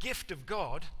is the gift of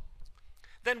God,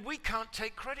 then we can't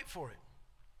take credit for it.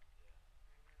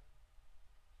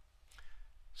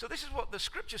 So this is what the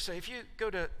scriptures say. If you go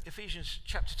to Ephesians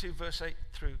chapter 2, verse 8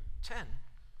 through 10,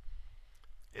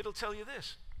 it'll tell you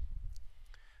this,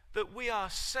 that we are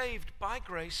saved by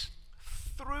grace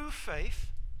through faith,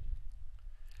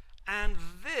 and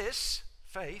this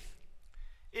faith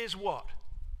is what?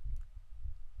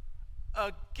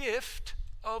 A gift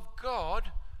of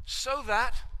God, so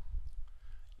that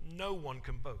no one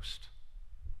can boast.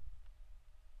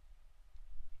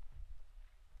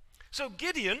 So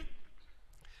Gideon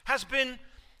has been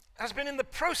in the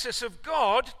process of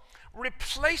God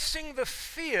replacing the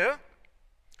fear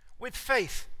with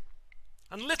faith.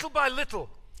 And little by little,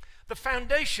 the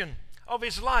foundation of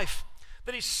his life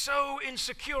that is so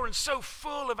insecure and so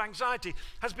full of anxiety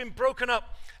has been broken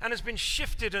up and has been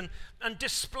shifted and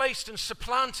displaced and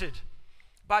supplanted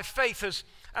by faith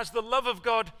as the love of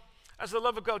God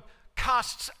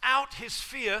casts out his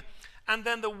fear, and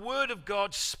then the word of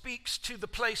God speaks to the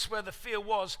place where the fear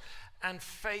was, and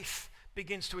faith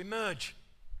begins to emerge.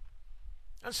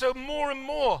 And so more and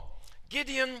more,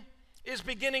 Gideon is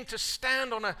beginning to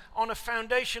stand on a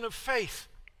foundation of faith.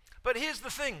 But here's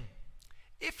the thing.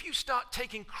 If you start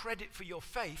taking credit for your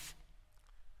faith,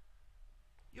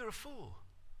 you're a fool.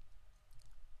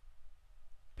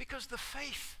 Because the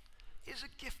faith is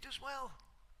a gift as well.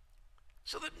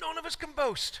 So that none of us can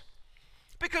boast.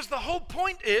 Because the whole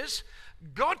point is,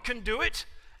 God can do it,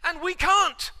 and we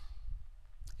can't.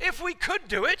 If we could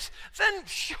do it, then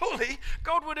surely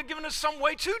God would have given us some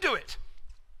way to do it.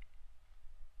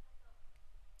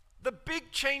 The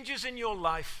big changes in your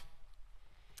life,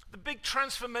 the big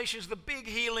transformations, the big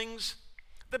healings,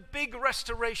 the big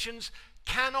restorations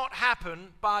cannot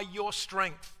happen by your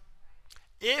strength.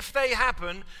 If they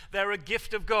happen, they're a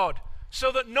gift of God,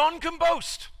 so that none can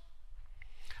boast.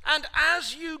 And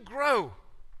as you grow,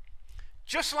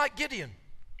 just like Gideon,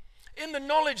 in the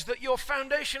knowledge that your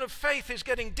foundation of faith is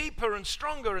getting deeper and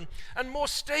stronger and more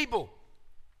stable,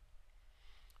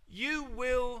 you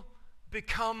will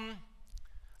become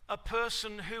a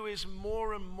person who is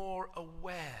more and more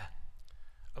aware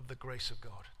of the grace of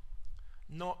God,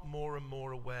 not more and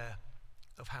more aware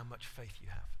of how much faith you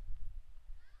have.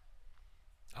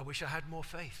 I wish I had more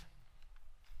faith.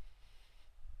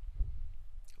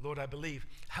 Lord, I believe.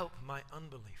 Help my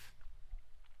unbelief.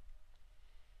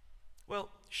 Well,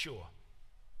 sure.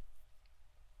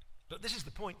 But this is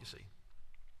the point, you see.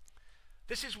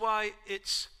 This is why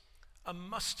it's a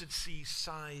mustard seed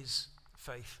size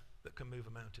faith that can move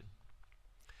a mountain.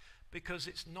 Because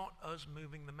it's not us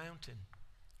moving the mountain.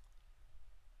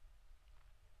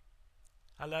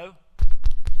 Hello?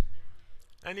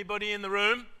 Anybody in the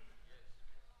room?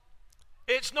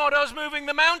 It's not us moving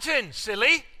the mountain,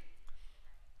 silly.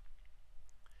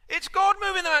 It's God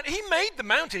moving the mountain. He made the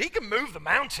mountain. He can move the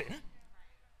mountain.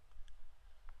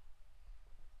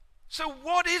 So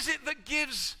what is it that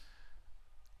gives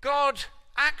God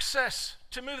access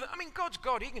to move? I mean, God's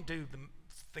God. He can do the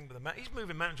thing with the mountain. He's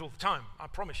moving mountains all the time, I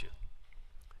promise you.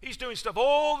 He's doing stuff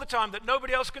all the time that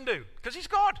nobody else can do because he's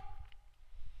God.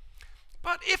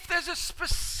 But if there's a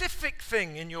specific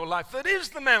thing in your life that is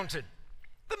the mountain,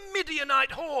 the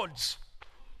Midianite hordes,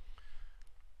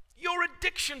 your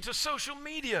addiction to social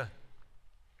media,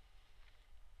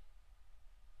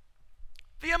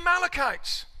 the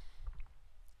Amalekites,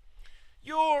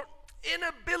 your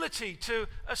inability to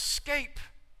escape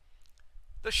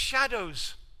the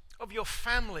shadows of your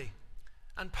family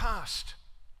and past.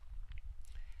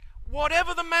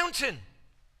 Whatever the mountain,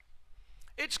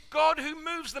 it's God who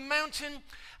moves the mountain,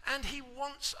 and he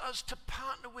wants us to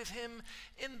partner with him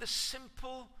in the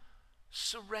simple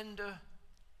surrender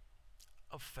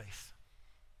of faith.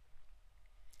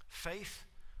 Faith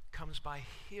comes by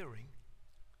hearing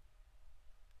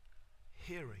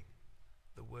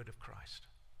the word of Christ.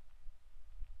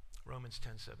 Romans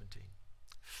 10:17.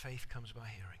 Faith comes by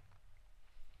hearing.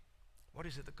 What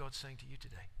is it that God's saying to you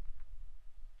today?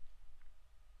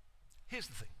 Here's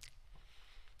the thing.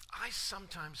 I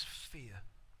sometimes fear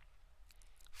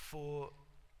for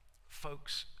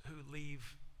folks who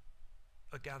leave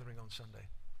a gathering on Sunday.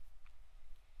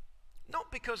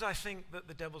 Not because I think that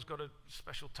the devil's got a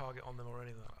special target on them or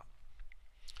anything like that.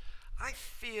 I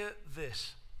fear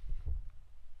this,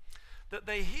 that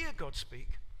they hear God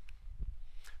speak,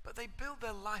 but they build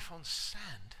their life on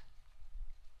sand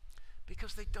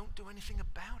because they don't do anything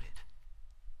about it.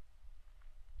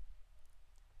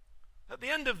 At the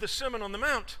end of the Sermon on the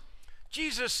Mount,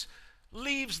 Jesus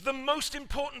leaves the most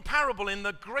important parable in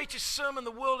the greatest sermon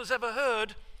the world has ever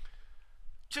heard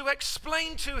to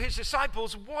explain to his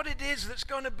disciples what it is that's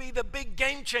going to be the big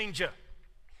game changer.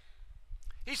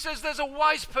 He says there's a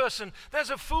wise person, there's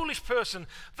a foolish person.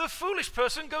 The foolish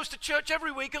person goes to church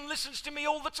every week and listens to me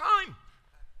all the time.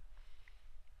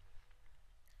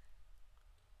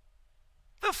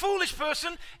 The foolish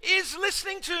person is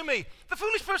listening to me. The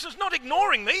foolish person's not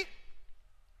ignoring me.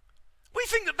 We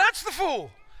think that that's the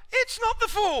fool. It's not the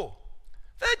fool.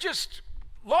 They're just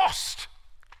lost.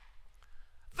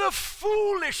 The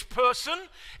foolish person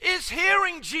is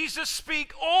hearing Jesus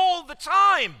speak all the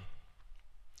time,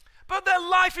 but their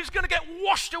life is going to get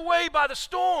washed away by the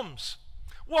storms.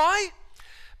 Why?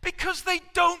 Because they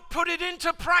don't put it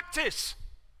into practice.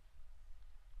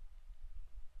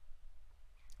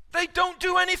 They don't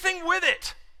do anything with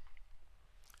it.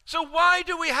 So why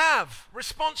do we have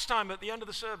response time at the end of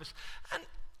the service? And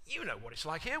you know what it's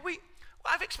like here.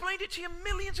 I've explained it to you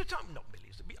millions of times. Not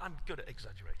millions. I'm good at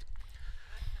exaggerating.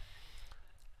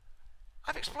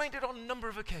 I've explained it on a number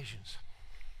of occasions.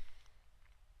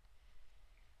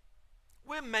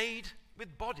 We're made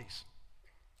with bodies,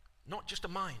 not just a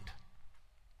mind.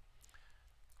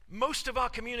 Most of our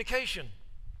communication,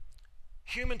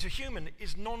 human to human,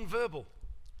 is non-verbal.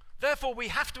 Therefore, we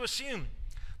have to assume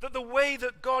that the way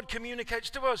that God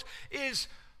communicates to us is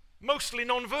mostly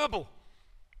non-verbal.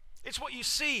 It's what you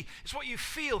see, it's what you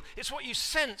feel, it's what you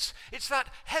sense. It's that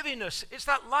heaviness, it's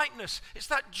that lightness, it's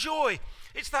that joy,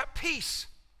 it's that peace.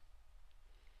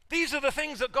 These are the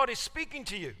things that God is speaking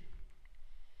to you.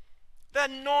 They're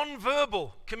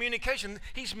non-verbal communication.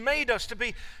 He's made us to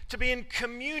be in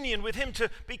communion with Him,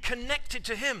 to be connected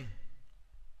to Him.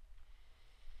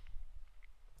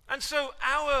 And so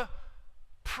our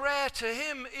prayer to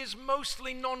Him is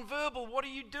mostly non-verbal. What are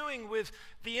you doing with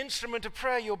the instrument of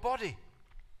prayer, your body?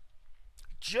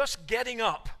 Just getting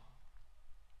up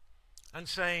and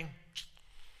saying,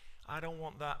 I don't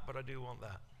want that, but I do want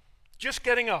that. Just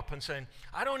getting up and saying,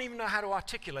 I don't even know how to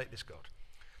articulate this, God.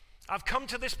 I've come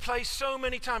to this place so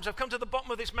many times. I've come to the bottom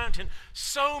of this mountain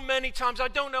so many times. I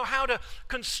don't know how to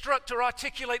construct or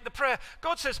articulate the prayer.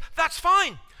 God says, that's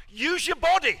fine. Use your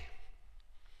body.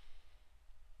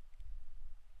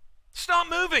 Start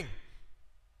moving.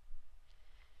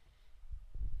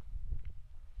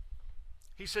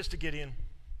 He says to Gideon,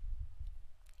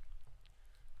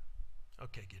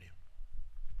 okay, Gideon,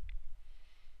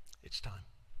 it's time.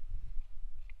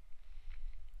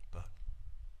 But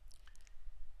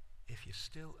if you're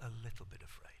still a little bit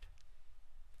afraid,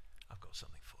 I've got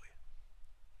something for you.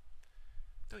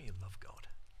 Don't you love God?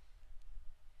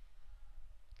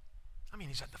 I mean,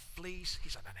 he's had the fleece,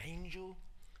 he's had an angel,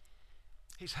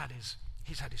 he's had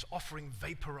his offering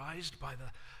vaporized by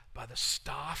the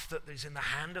staff that is in the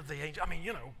hand of the angel. I mean,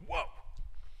 whoa.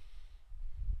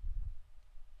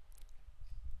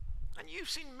 And you've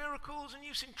seen miracles, and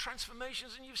you've seen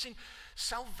transformations, and you've seen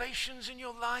salvations in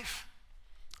your life.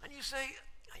 And you say,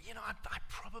 I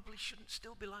probably shouldn't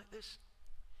still be like this.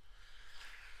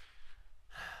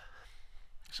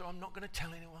 So I'm not going to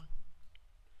tell anyone.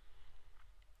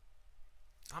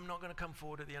 I'm not going to come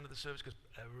forward at the end of the service because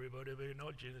everybody will be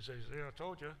nudging and say, see, I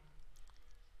told you.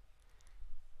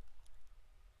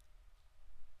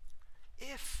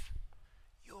 If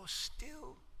you're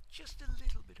still just a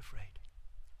little bit afraid,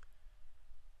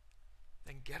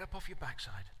 then get up off your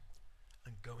backside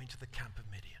and go into the camp of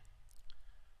Midian.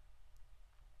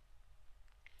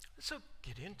 And so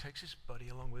Gideon takes his buddy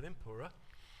along with him, Purah.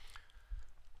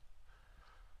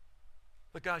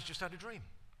 The guy's just had a dream.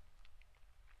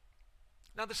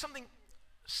 Now there's something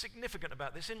significant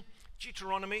about this. In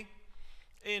Deuteronomy,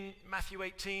 in Matthew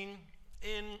 18,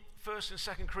 in 1st and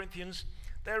 2nd Corinthians,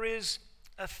 there is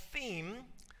a theme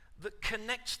that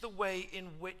connects the way in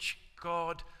which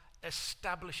God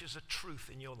establishes a truth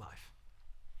in your life.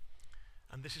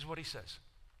 And this is what he says.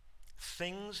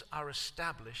 Things are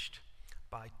established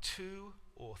by 2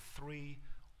 or 3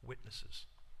 witnesses.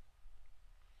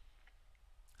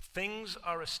 Things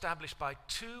are established by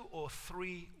 2 or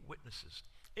 3 witnesses.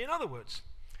 In other words,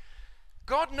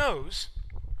 God knows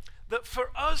that for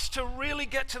us to really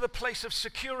get to the place of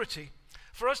security,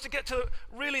 for us to get to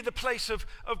really the place of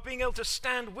being able to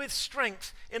stand with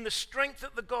strength, in the strength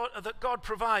that God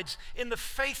provides, in the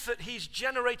faith that He's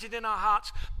generated in our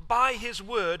hearts by His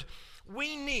word,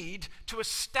 we need to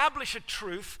establish a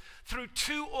truth through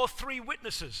 2 or 3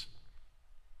 witnesses.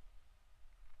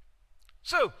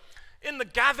 So, in the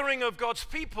gathering of God's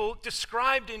people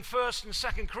described in 1st and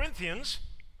 2nd Corinthians,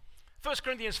 1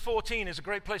 Corinthians 14 is a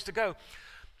great place to go.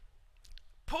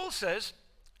 Paul says,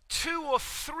 2 or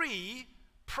 3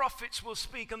 prophets will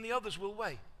speak and the others will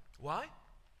weigh. Why?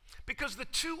 Because the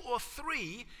 2 or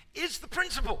 3 is the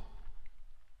principle.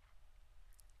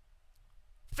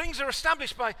 Things are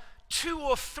established by 2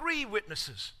 or 3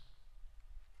 witnesses.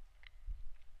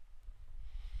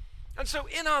 And so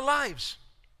in our lives,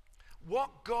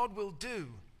 what God will do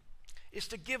is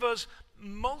to give us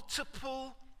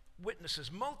multiple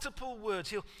witnesses, multiple words.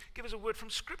 He'll give us a word from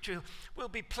Scripture. We'll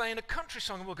be playing a country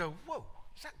song and we'll go, whoa,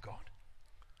 is that God?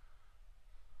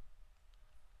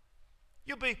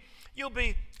 You'll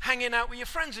be hanging out with your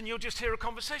friends and you'll just hear a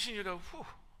conversation. You'll go, whoa,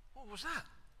 what was that?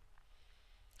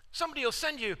 Somebody will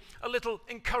send you a little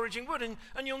encouraging word and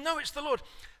you'll know it's the Lord.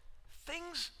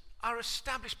 Things are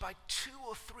established by 2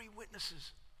 or 3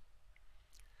 witnesses.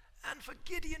 And for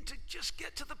Gideon to just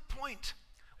get to the point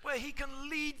where he can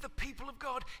lead the people of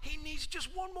God, he needs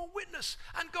just one more witness.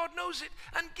 And God knows it.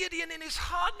 And Gideon in his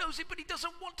heart knows it, but he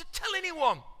doesn't want to tell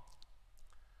anyone.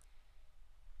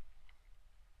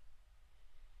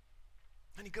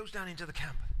 And he goes down into the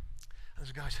camp. And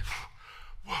there's a guy says,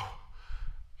 whoa,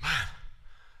 man,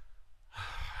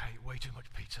 I ate way too much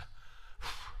pizza.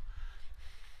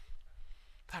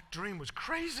 That dream was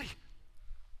crazy.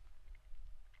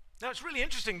 Now, it's really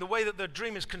interesting the way that the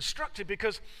dream is constructed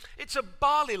because it's a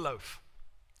barley loaf.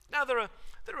 Now, there are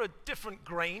different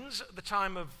grains at the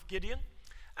time of Gideon,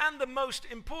 and the most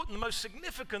important, the most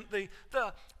significant, the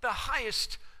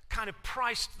highest kind of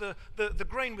priced, the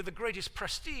grain with the greatest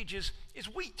prestige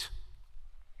is wheat.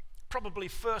 Probably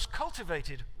first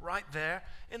cultivated right there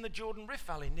in the Jordan Rift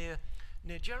Valley near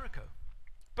Jericho.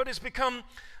 But it's become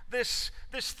this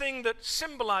thing that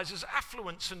symbolizes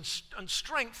affluence and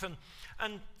strength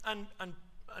and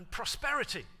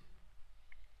prosperity.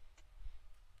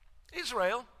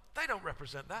 Israel, they don't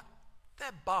represent that.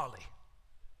 They're barley.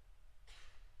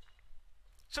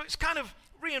 So it's kind of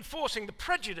reinforcing the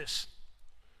prejudice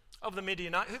of the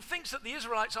Midianite who thinks that the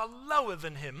Israelites are lower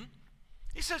than him.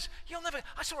 He says,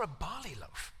 I saw a barley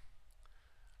loaf.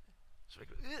 So he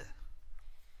goes, ugh.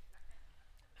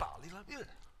 Barley loaf, ugh.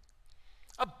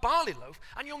 A barley loaf,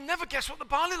 and you'll never guess what the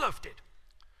barley loaf did.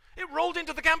 It rolled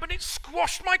into the camp and it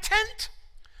squashed my tent.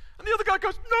 And the other guy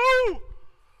goes, no!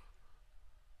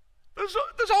 There's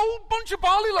a whole bunch of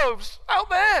barley loaves out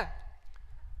there.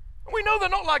 And we know they're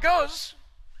not like us.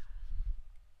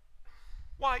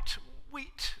 White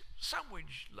wheat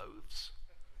sandwich loaves.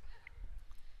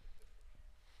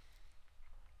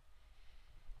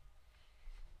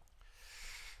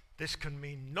 This can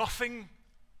mean nothing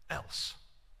else.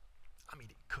 I mean,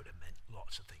 it could have meant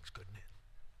lots of things, couldn't it?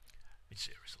 I mean,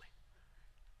 seriously.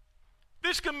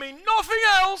 This can mean nothing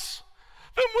else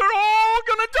than we're all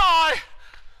going to die.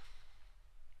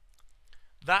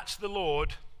 That's the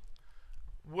Lord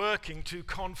working to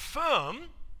confirm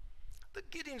that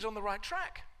Gideon's on the right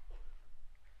track.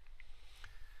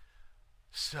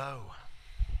 So,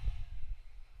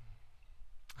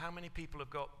 how many people have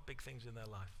got big things in their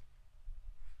life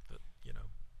that,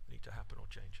 need to happen or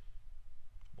change?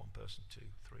 1 person, 2,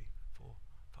 3, 4,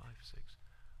 5, 6.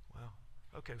 Wow.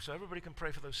 Okay, so everybody can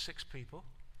pray for those 6 people.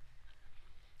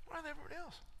 What about everybody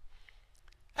else?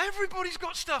 Everybody's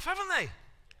got stuff, haven't they?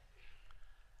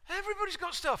 Everybody's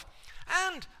got stuff.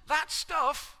 And that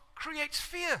stuff creates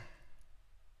fear.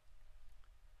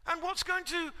 And what's going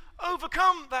to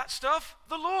overcome that stuff?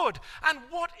 The Lord. And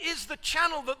what is the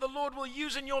channel that the Lord will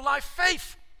use in your life?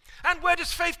 Faith. And where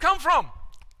does faith come from?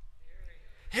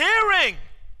 Hearing.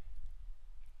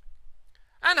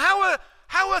 And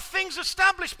how are things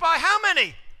established? By how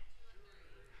many?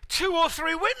 2 or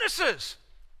 3 witnesses.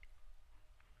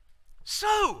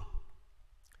 So,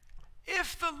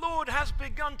 if the Lord has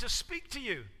begun to speak to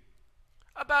you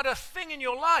about a thing in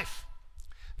your life,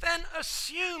 then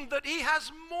assume that he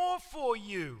has more for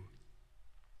you.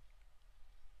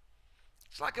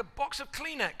 It's like a box of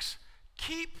Kleenex.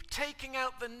 Keep taking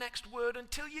out the next word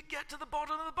until you get to the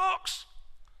bottom of the box.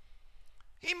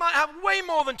 He might have way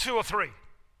more than 2 or 3.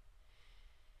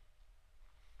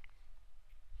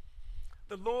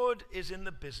 The Lord is in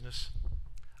the business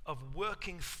of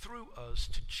working through us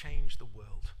to change the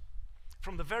world.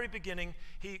 From the very beginning,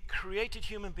 he created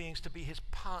human beings to be his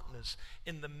partners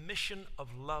in the mission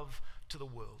of love to the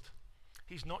world.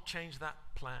 He's not changed that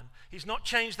plan. He's not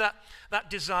changed that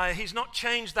desire. He's not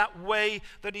changed that way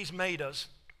that he's made us.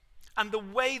 And the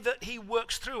way that he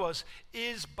works through us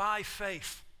is by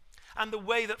faith. And the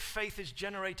way that faith is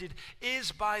generated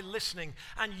is by listening.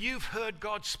 And you've heard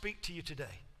God speak to you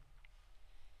today.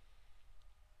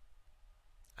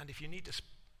 And if you need to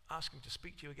ask him to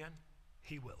speak to you again,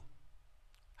 he will.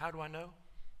 How do I know?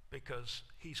 Because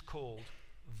he's called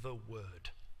the Word.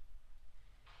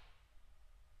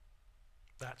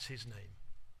 That's his name.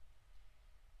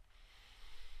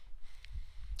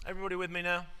 Everybody with me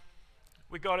now?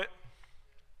 We got it?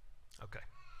 Okay.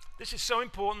 This is so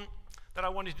important that I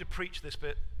wanted to preach this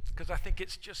bit because I think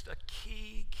it's just a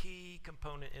key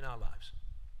component in our lives.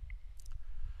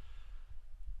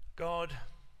 God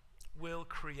will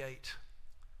create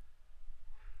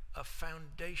a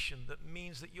foundation that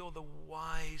means that you're the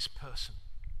wise person.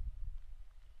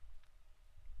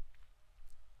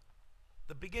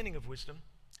 The beginning of wisdom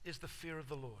is the fear of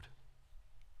the Lord.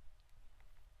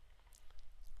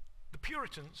 The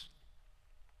Puritans,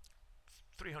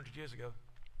 300 years ago,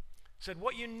 said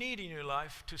what you need in your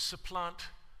life to supplant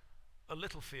a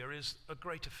little fear is a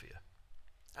greater fear.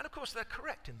 And of course, they're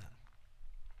correct in that.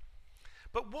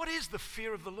 But what is the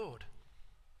fear of the Lord?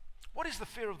 What is the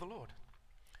fear of the Lord?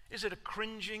 Is it a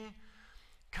cringing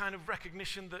kind of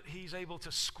recognition that he's able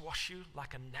to squash you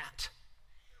like a gnat?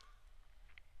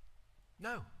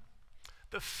 No.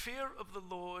 The fear of the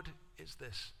Lord is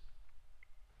this: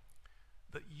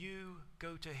 that you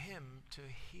go to him to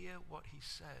hear what he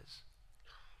says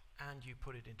and you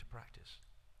put it into practice.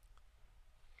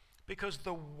 Because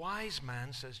the wise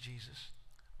man, says Jesus,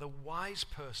 the wise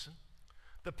person,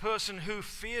 the person who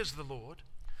fears the Lord,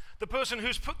 the person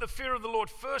who's put the fear of the Lord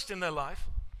first in their life,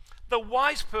 the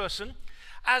wise person,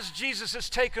 as Jesus has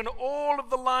taken all of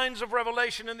the lines of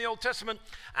revelation in the Old Testament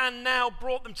and now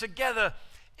brought them together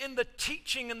in the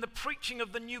teaching and the preaching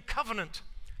of the new covenant.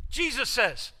 Jesus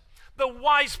says, the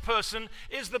wise person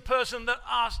is the person that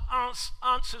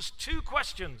answers two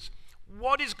questions.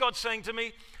 What is God saying to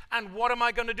me, and what am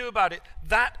I going to do about it?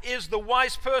 That is the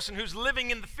wise person who's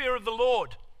living in the fear of the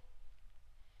Lord.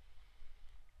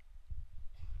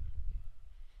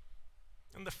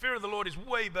 And the fear of the Lord is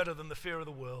way better than the fear of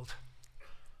the world.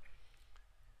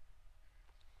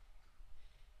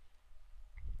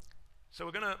 So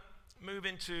we're going to move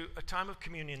into a time of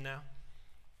communion now.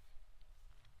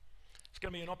 It's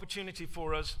going to be an opportunity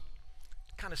for us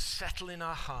to kind of settle in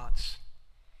our hearts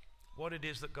what it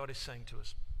is that God is saying to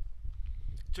us.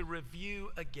 To review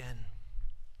again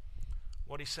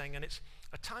what he's saying. And it's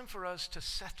a time for us to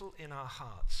settle in our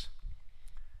hearts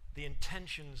the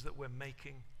intentions that we're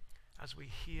making as we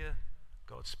hear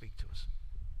God speak to us.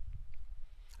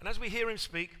 And as we hear him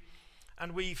speak,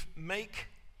 and we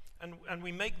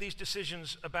make these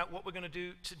decisions about what we're going to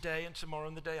do today and tomorrow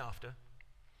and the day after,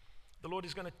 the Lord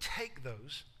is going to take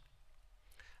those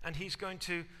and he's going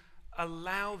to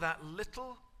allow that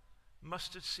little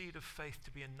mustard seed of faith to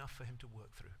be enough for him to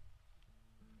work through.